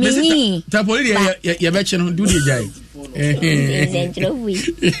mesi tapoli ya beche no do de jai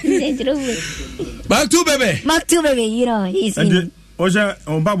back to baby you know he's in oje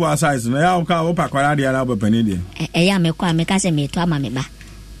on babu size na ya ka wo pakwara de ala bapani de ya mekwa meka se me to ama me ba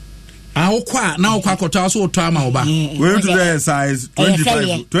okwa na okwa kota so to ama oba we to the size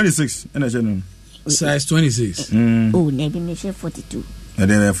 25 26 and size 26 oh na bi me 42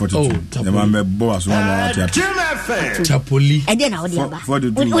 and then 42 the man be bo aso ma chapoli and then na odi aba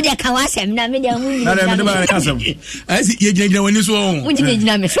odi ka wa sem na me de hu na me de ba ka sem ai si ye gina wani so hu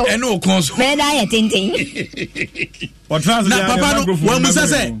gina me so e no kon so me da ya tenten o translate na papa no wa musa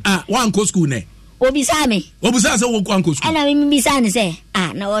se wa nko school ne obisa se wo kwanko school ana mi bisa ne se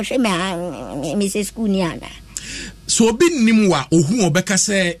na wo hwe me se school ni ana so obi nim wa ohu obeka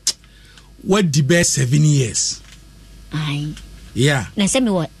se what the best 7 years ai yeah na se me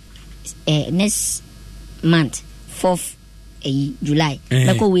what next month 4th July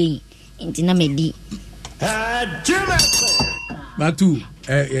bako we intina me di Batu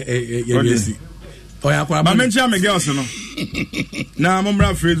yes oya kwa ba mencha me girls no na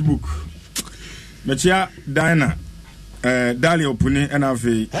momra Facebook mechia Dina Dali opuni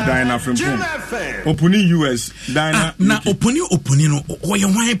enafe Dina Frimpong opuni US Dina na opuni no oye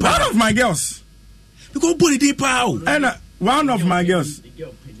wan pa one of my girls because body dey pa and one of my girls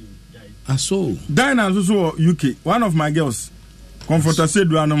so Dina so UK one of my girls comforter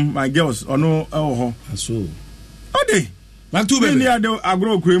said one my girls ono ho so ode Batu baby ni ade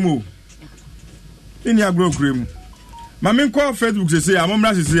agro kremu ni agro kremu mama nko Facebook say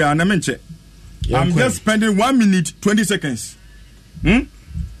amomra say na menche I'm just spending 1 minute 20 seconds. 1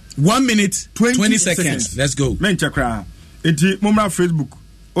 minute 20 seconds. Let's go. Mencha kra. Enti momra Facebook.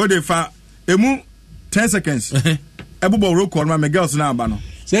 O de fa emu 10 seconds. Ebubo record my girls na aba no.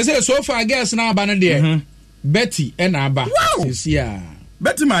 Say so far girls na aba no there. Betty and aba. Sisia.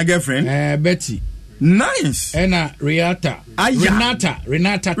 Betty my girlfriend. Betty. Nice. Ena Renata,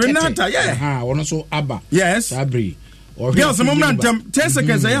 yeah. One so aba. Yes. Sabri. Or girls momra 10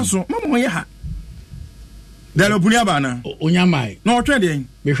 seconds ayeso. Mama ye ha. Dalo punya bana onyamai no twede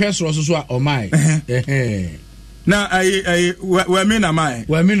be hwe so so omai na ai we me na mai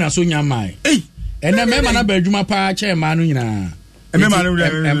we me na so nyamai ena me ma na ba adwuma pa che ma no nyina me ma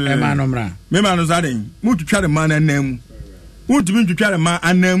no mra me ma no zaden mututwa de ma na nam mutumi ntutwa de ma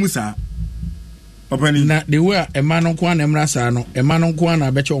anam sa opani na de we e ma no kwa na mra sa no e ma no kwa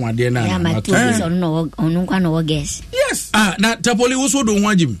na be che wade na ya ma to is on no kwa no guess yes na tapoli wo so do ho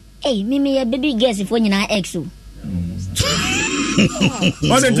agim mimi ya baby girls for nyina exo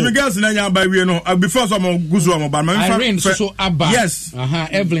what did you girls na nya ba wie no before some gusu am ba ma Irene so aba yes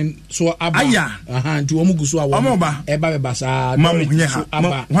Evelyn so aba nti wo mu gusu awo e ba be basa Dorothy so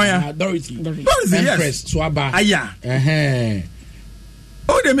aba Dorothy yes so aba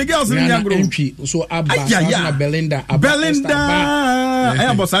oh the girls na nya gro so aba na Belinda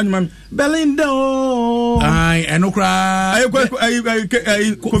Belinda boss anyman Belinda Aye, and no cry.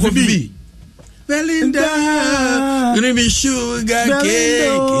 Coffee B. Belinda, gonna be sugar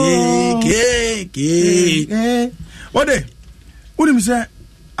cake. What day? What do you say?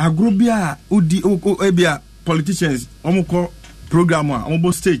 Agrobia, Ebia, politicians, Omoko programmer,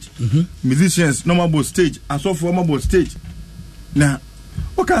 Omo stage, musicians, normal stage, and so formal stage. Now,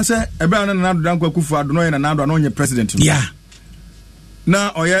 what can I say? About another Danko Kufu, I don't know, and another on your president. Yeah.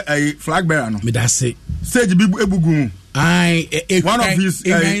 Now, or a flag bearer. Me that's it. Stage Ebugu. One of his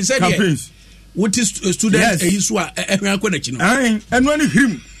campaigns. What is student? Yes. And when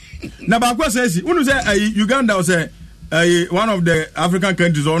him. Now, Bakwa says, when say Uganda was one of the African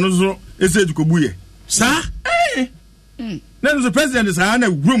countries, also is said to Kobuye. Sir? Then the president is in a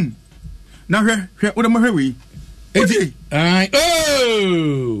room. Now, what am I hearing?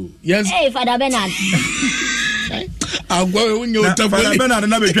 Oh, yes. Hey, Father Bernard. I'll go when you're Father Bernard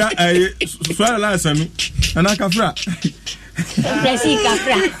and I swear last and I can frat.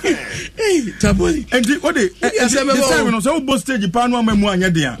 Hey, Taboli. And what they so both stage Panwa Memoania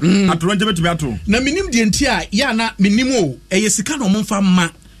dear. At Toronto to Battle. Naminim the entire Yana Minimo, a Yesicano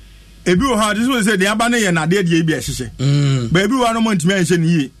Monfama. Ebu hard is what say the Abane and I did ye. Baby, one moment mention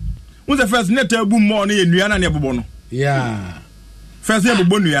ye. Who's the first net boom morning in Rihanna Nebubono? Yeah. First name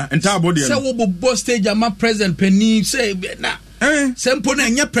Bonia and Tabody. So, both stage, I'm a president Penny say, nah. Sempo na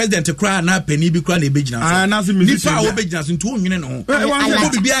nya president kra na Penny bi kra na ebegina. Ah, na se musician. Nipa obegina so ntu onwene no. Wo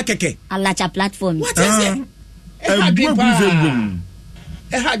bibia keke. Alacha platform. What is it? Green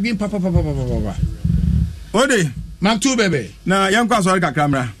papa. Ode, man tu bebe. Na yankwa sorry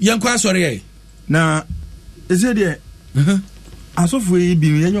kakramra. Yankwa sorry eh. Na eze de asofu e bi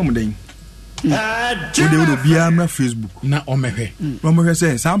yenyom den. Ode wo bia ma Facebook na omehwe. Omehwe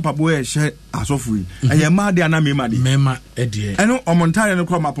say sampabo e hye asofu yi. Eye ma de ana mema de. Mema e de. Eno omontare no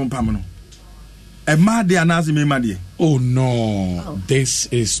kro mapompam no. E ma de ana ze mema de. Oh no. This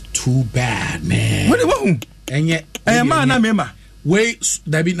is too bad, man. What do Enye e ma na mema. Wait,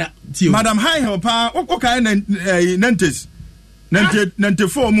 David na tio. Madam High Help o kai nantes.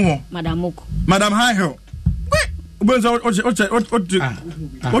 94 mu ho. Madam Moko. Madam High Help. What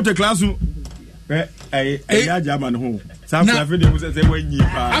the class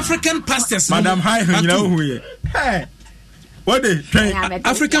African pastors. Madam High Help, you know who ye. Hey. What the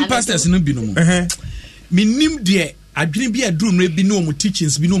African pastors no bi no mo. Minim de adwene bi aduru no bi no mo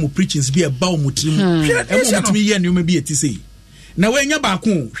teachings bi no mo preachings bi e ba o mo tirim. E mo timi ye ne o ma bi eti sei. Na we nya ba ko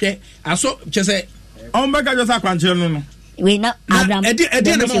hwe aso chese on beka just akwanche no. We na Abraham.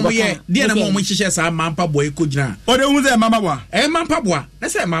 Edi na mo ye, di na mo hihye sa mampa boy ko gina. O de hu say mama boa. Mampa boa. Na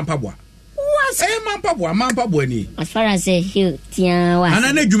say mampa boa. What? Mampa boa ni. As far as he tia wa.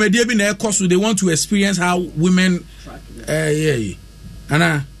 Ana na dwumadie bi na e course they want to experience how women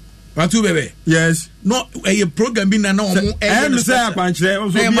Ana Matu bebe. Yes. No, a program bi na omo e say akwanche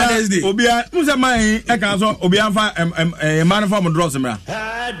obia musa mai e kan so obia fa man for mo dross mra.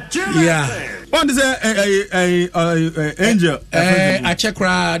 Yeah. What is angel? I check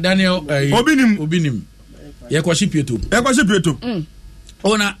Daniel Obinim. Ye kwa shipieto.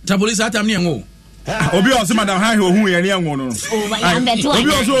 Ona tapolisi hata mni ngo. Obi also Madam High who ye ne ngo no.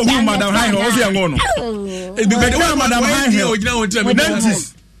 Obi also who Madam High who ye ngo no. Because Madam High ogina wontra me.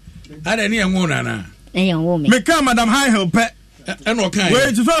 Ada ne ngo na na. Eh ngo me. Me ka Madam High pe. E no kan.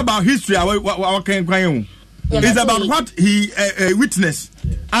 Wait, it's all about history. What can kwan. It's about what he witnessed.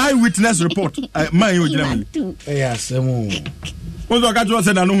 Eyewitness report. Man you jina me. Yes, What's what God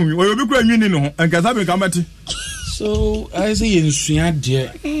said no hu. We obi kura nwini no ho. Enka sabe kan mati. So I say ensua de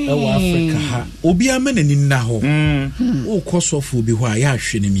e wa Africa ha. Obi amenani na ho. O kosofo bi ho a ya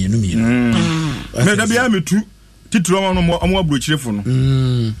hwe ne mienu. Me da bia metu tituro no mo abrochirefo no.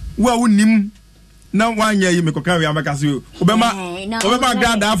 Wa wonim na wanya yi me kokan we amaka se obema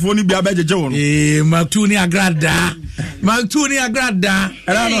grada afo ni bia bejeje wo no. Maktu ni agrada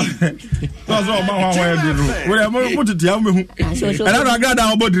era no so ma ho ho di ru we mo putia mo hu era no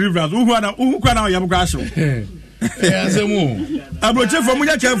agrada obo deliverance uhu kwa na yam kwa ahwe asemu abrochefo mu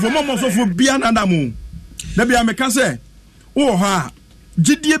ya chefo mo so fo bia na ndamu na bia me ka se wo ha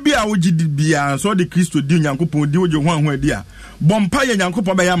gidie bia wo gidi bia so de Kristo di Nyankopon di wo je ho adi a bompa ye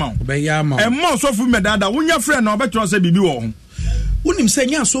Nyankopon be yama e mo so fu medada wonya frɛ na obetro se bibi wo ho wonim se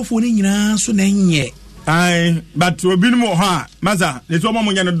nya sofo ni nyina so na nye ai but obi no ho a maza le so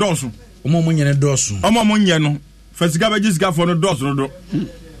mo nya no doso mo nya no doso mo nya no fasika ba gisika fo no doso no do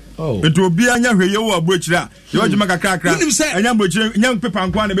eto obi anya hweye wo abrochire a ye wajima kakrakra anya abrochire nya pepa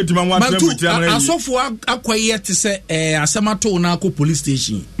nkwa na betima nwa tra abrochire na asofo akoye te se asemato na ko police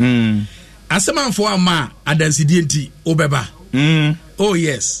station asemanfo ama adansidie nti obeba oh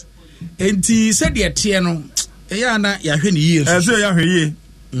yes enti said the tieno eya na ya hwe ni yie so ya hwe yie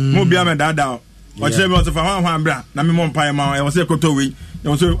mo bia me dada o che me o se fa hwan bra na me mo mpan ma e wo se koto we e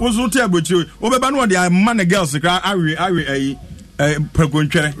wo se wo so te agbochi o be ba no de man the girls kra awe ayi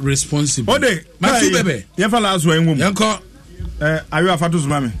prekontwere responsible ode ma tu bebe ye fa last one ngum yanko awe afato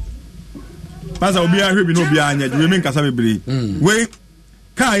zuma me pasa obi ahwe bi no obi anya de me nkasa bebre we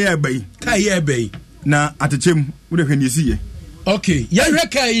ka ye bai na atechem wo de hwani si ye okay ya hwe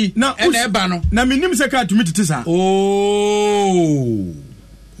kai na eba no na minim se ka tumi tete sa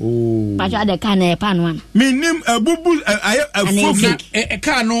pacha de ka na epa no minim abubu afofu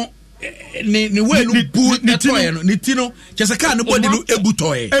ka no ni we no bu netoye no ni ti no chese ka no body no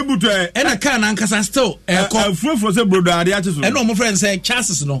ebutoye ena ka na nkasa still eko afofu se brodo ade ache so ena mo friend say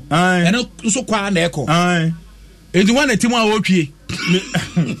chances no ena so kwa na eko enti wana timu a wotwie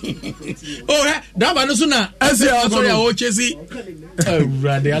oh da ba no so na sorry a wo chesi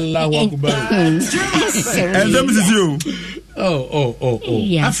awurade Allahu akbar Nsem Sisi oh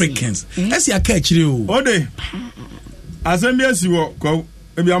Africans esi aka akire o ode asem bi esi wo kwa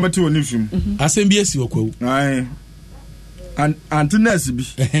ebi amate woni fim asem bi esi wo kwa ai antenas bi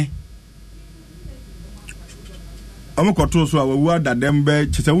amokoto so a wawu adadem be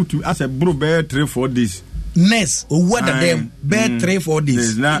chese wutu ase bro be 3-4 days Ness or what of them bed 3-4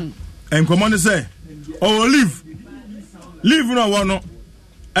 days na en command say oh leave no one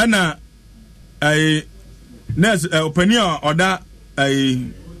na ai nurse opinion order ai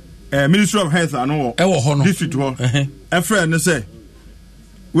Ministry of Health ano e wo ho no district ho e friend say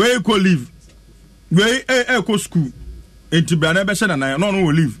we go leave we go school enti bra na be hye na no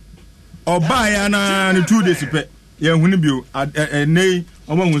wo leave oba ya na 2 days pe ye hunu bio nei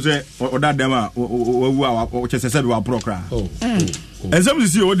omo hu se oda dem a wawu a chesese be wa prokra Nsem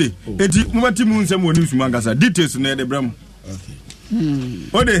Sisi ode enti mo bati mu nsem woni suma ngasa details na de bram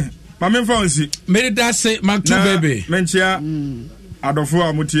ode ma me fa onsi me da say maktu baby menchia adofo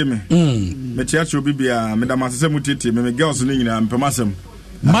a mutie me me tia cho bibia me da masese mutete me girls ni nyina mpamasem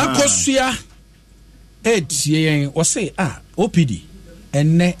makosua etie yen o say OPD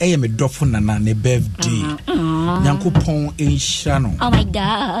enne eye me dofo nana ne birthday nyankopon enhira no oh my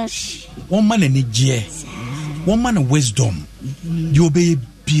gosh one man ni je one man wisdom you obey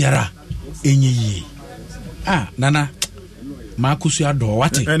biara enyi nana makusu ado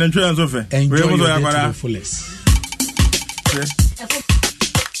wate enjoy enzo fe enjoy your day to the fullest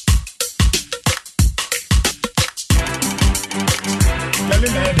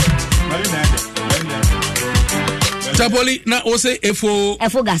Taboli na ose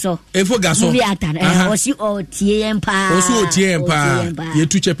efo gaso movie actor osi otie empa ye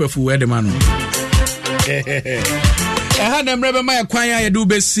tu chepefu edema no ha na mrebe ma yakwan ya yedu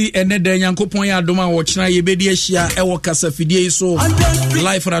besi ene da nyankopon ya adoma wo kyena ye bedi ahia e wo kasa fidie so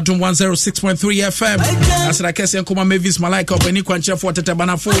live for Adom 106.3 FM asra kese nkoma Mavis Malaika openi kwanche for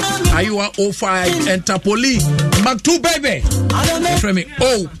tetebanafo ayua 05 entapoli maktu baby from me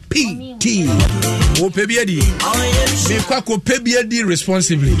OPT opebiedi me kwa ko pebiedi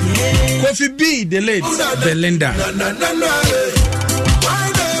responsibly Kofi B the late Belinda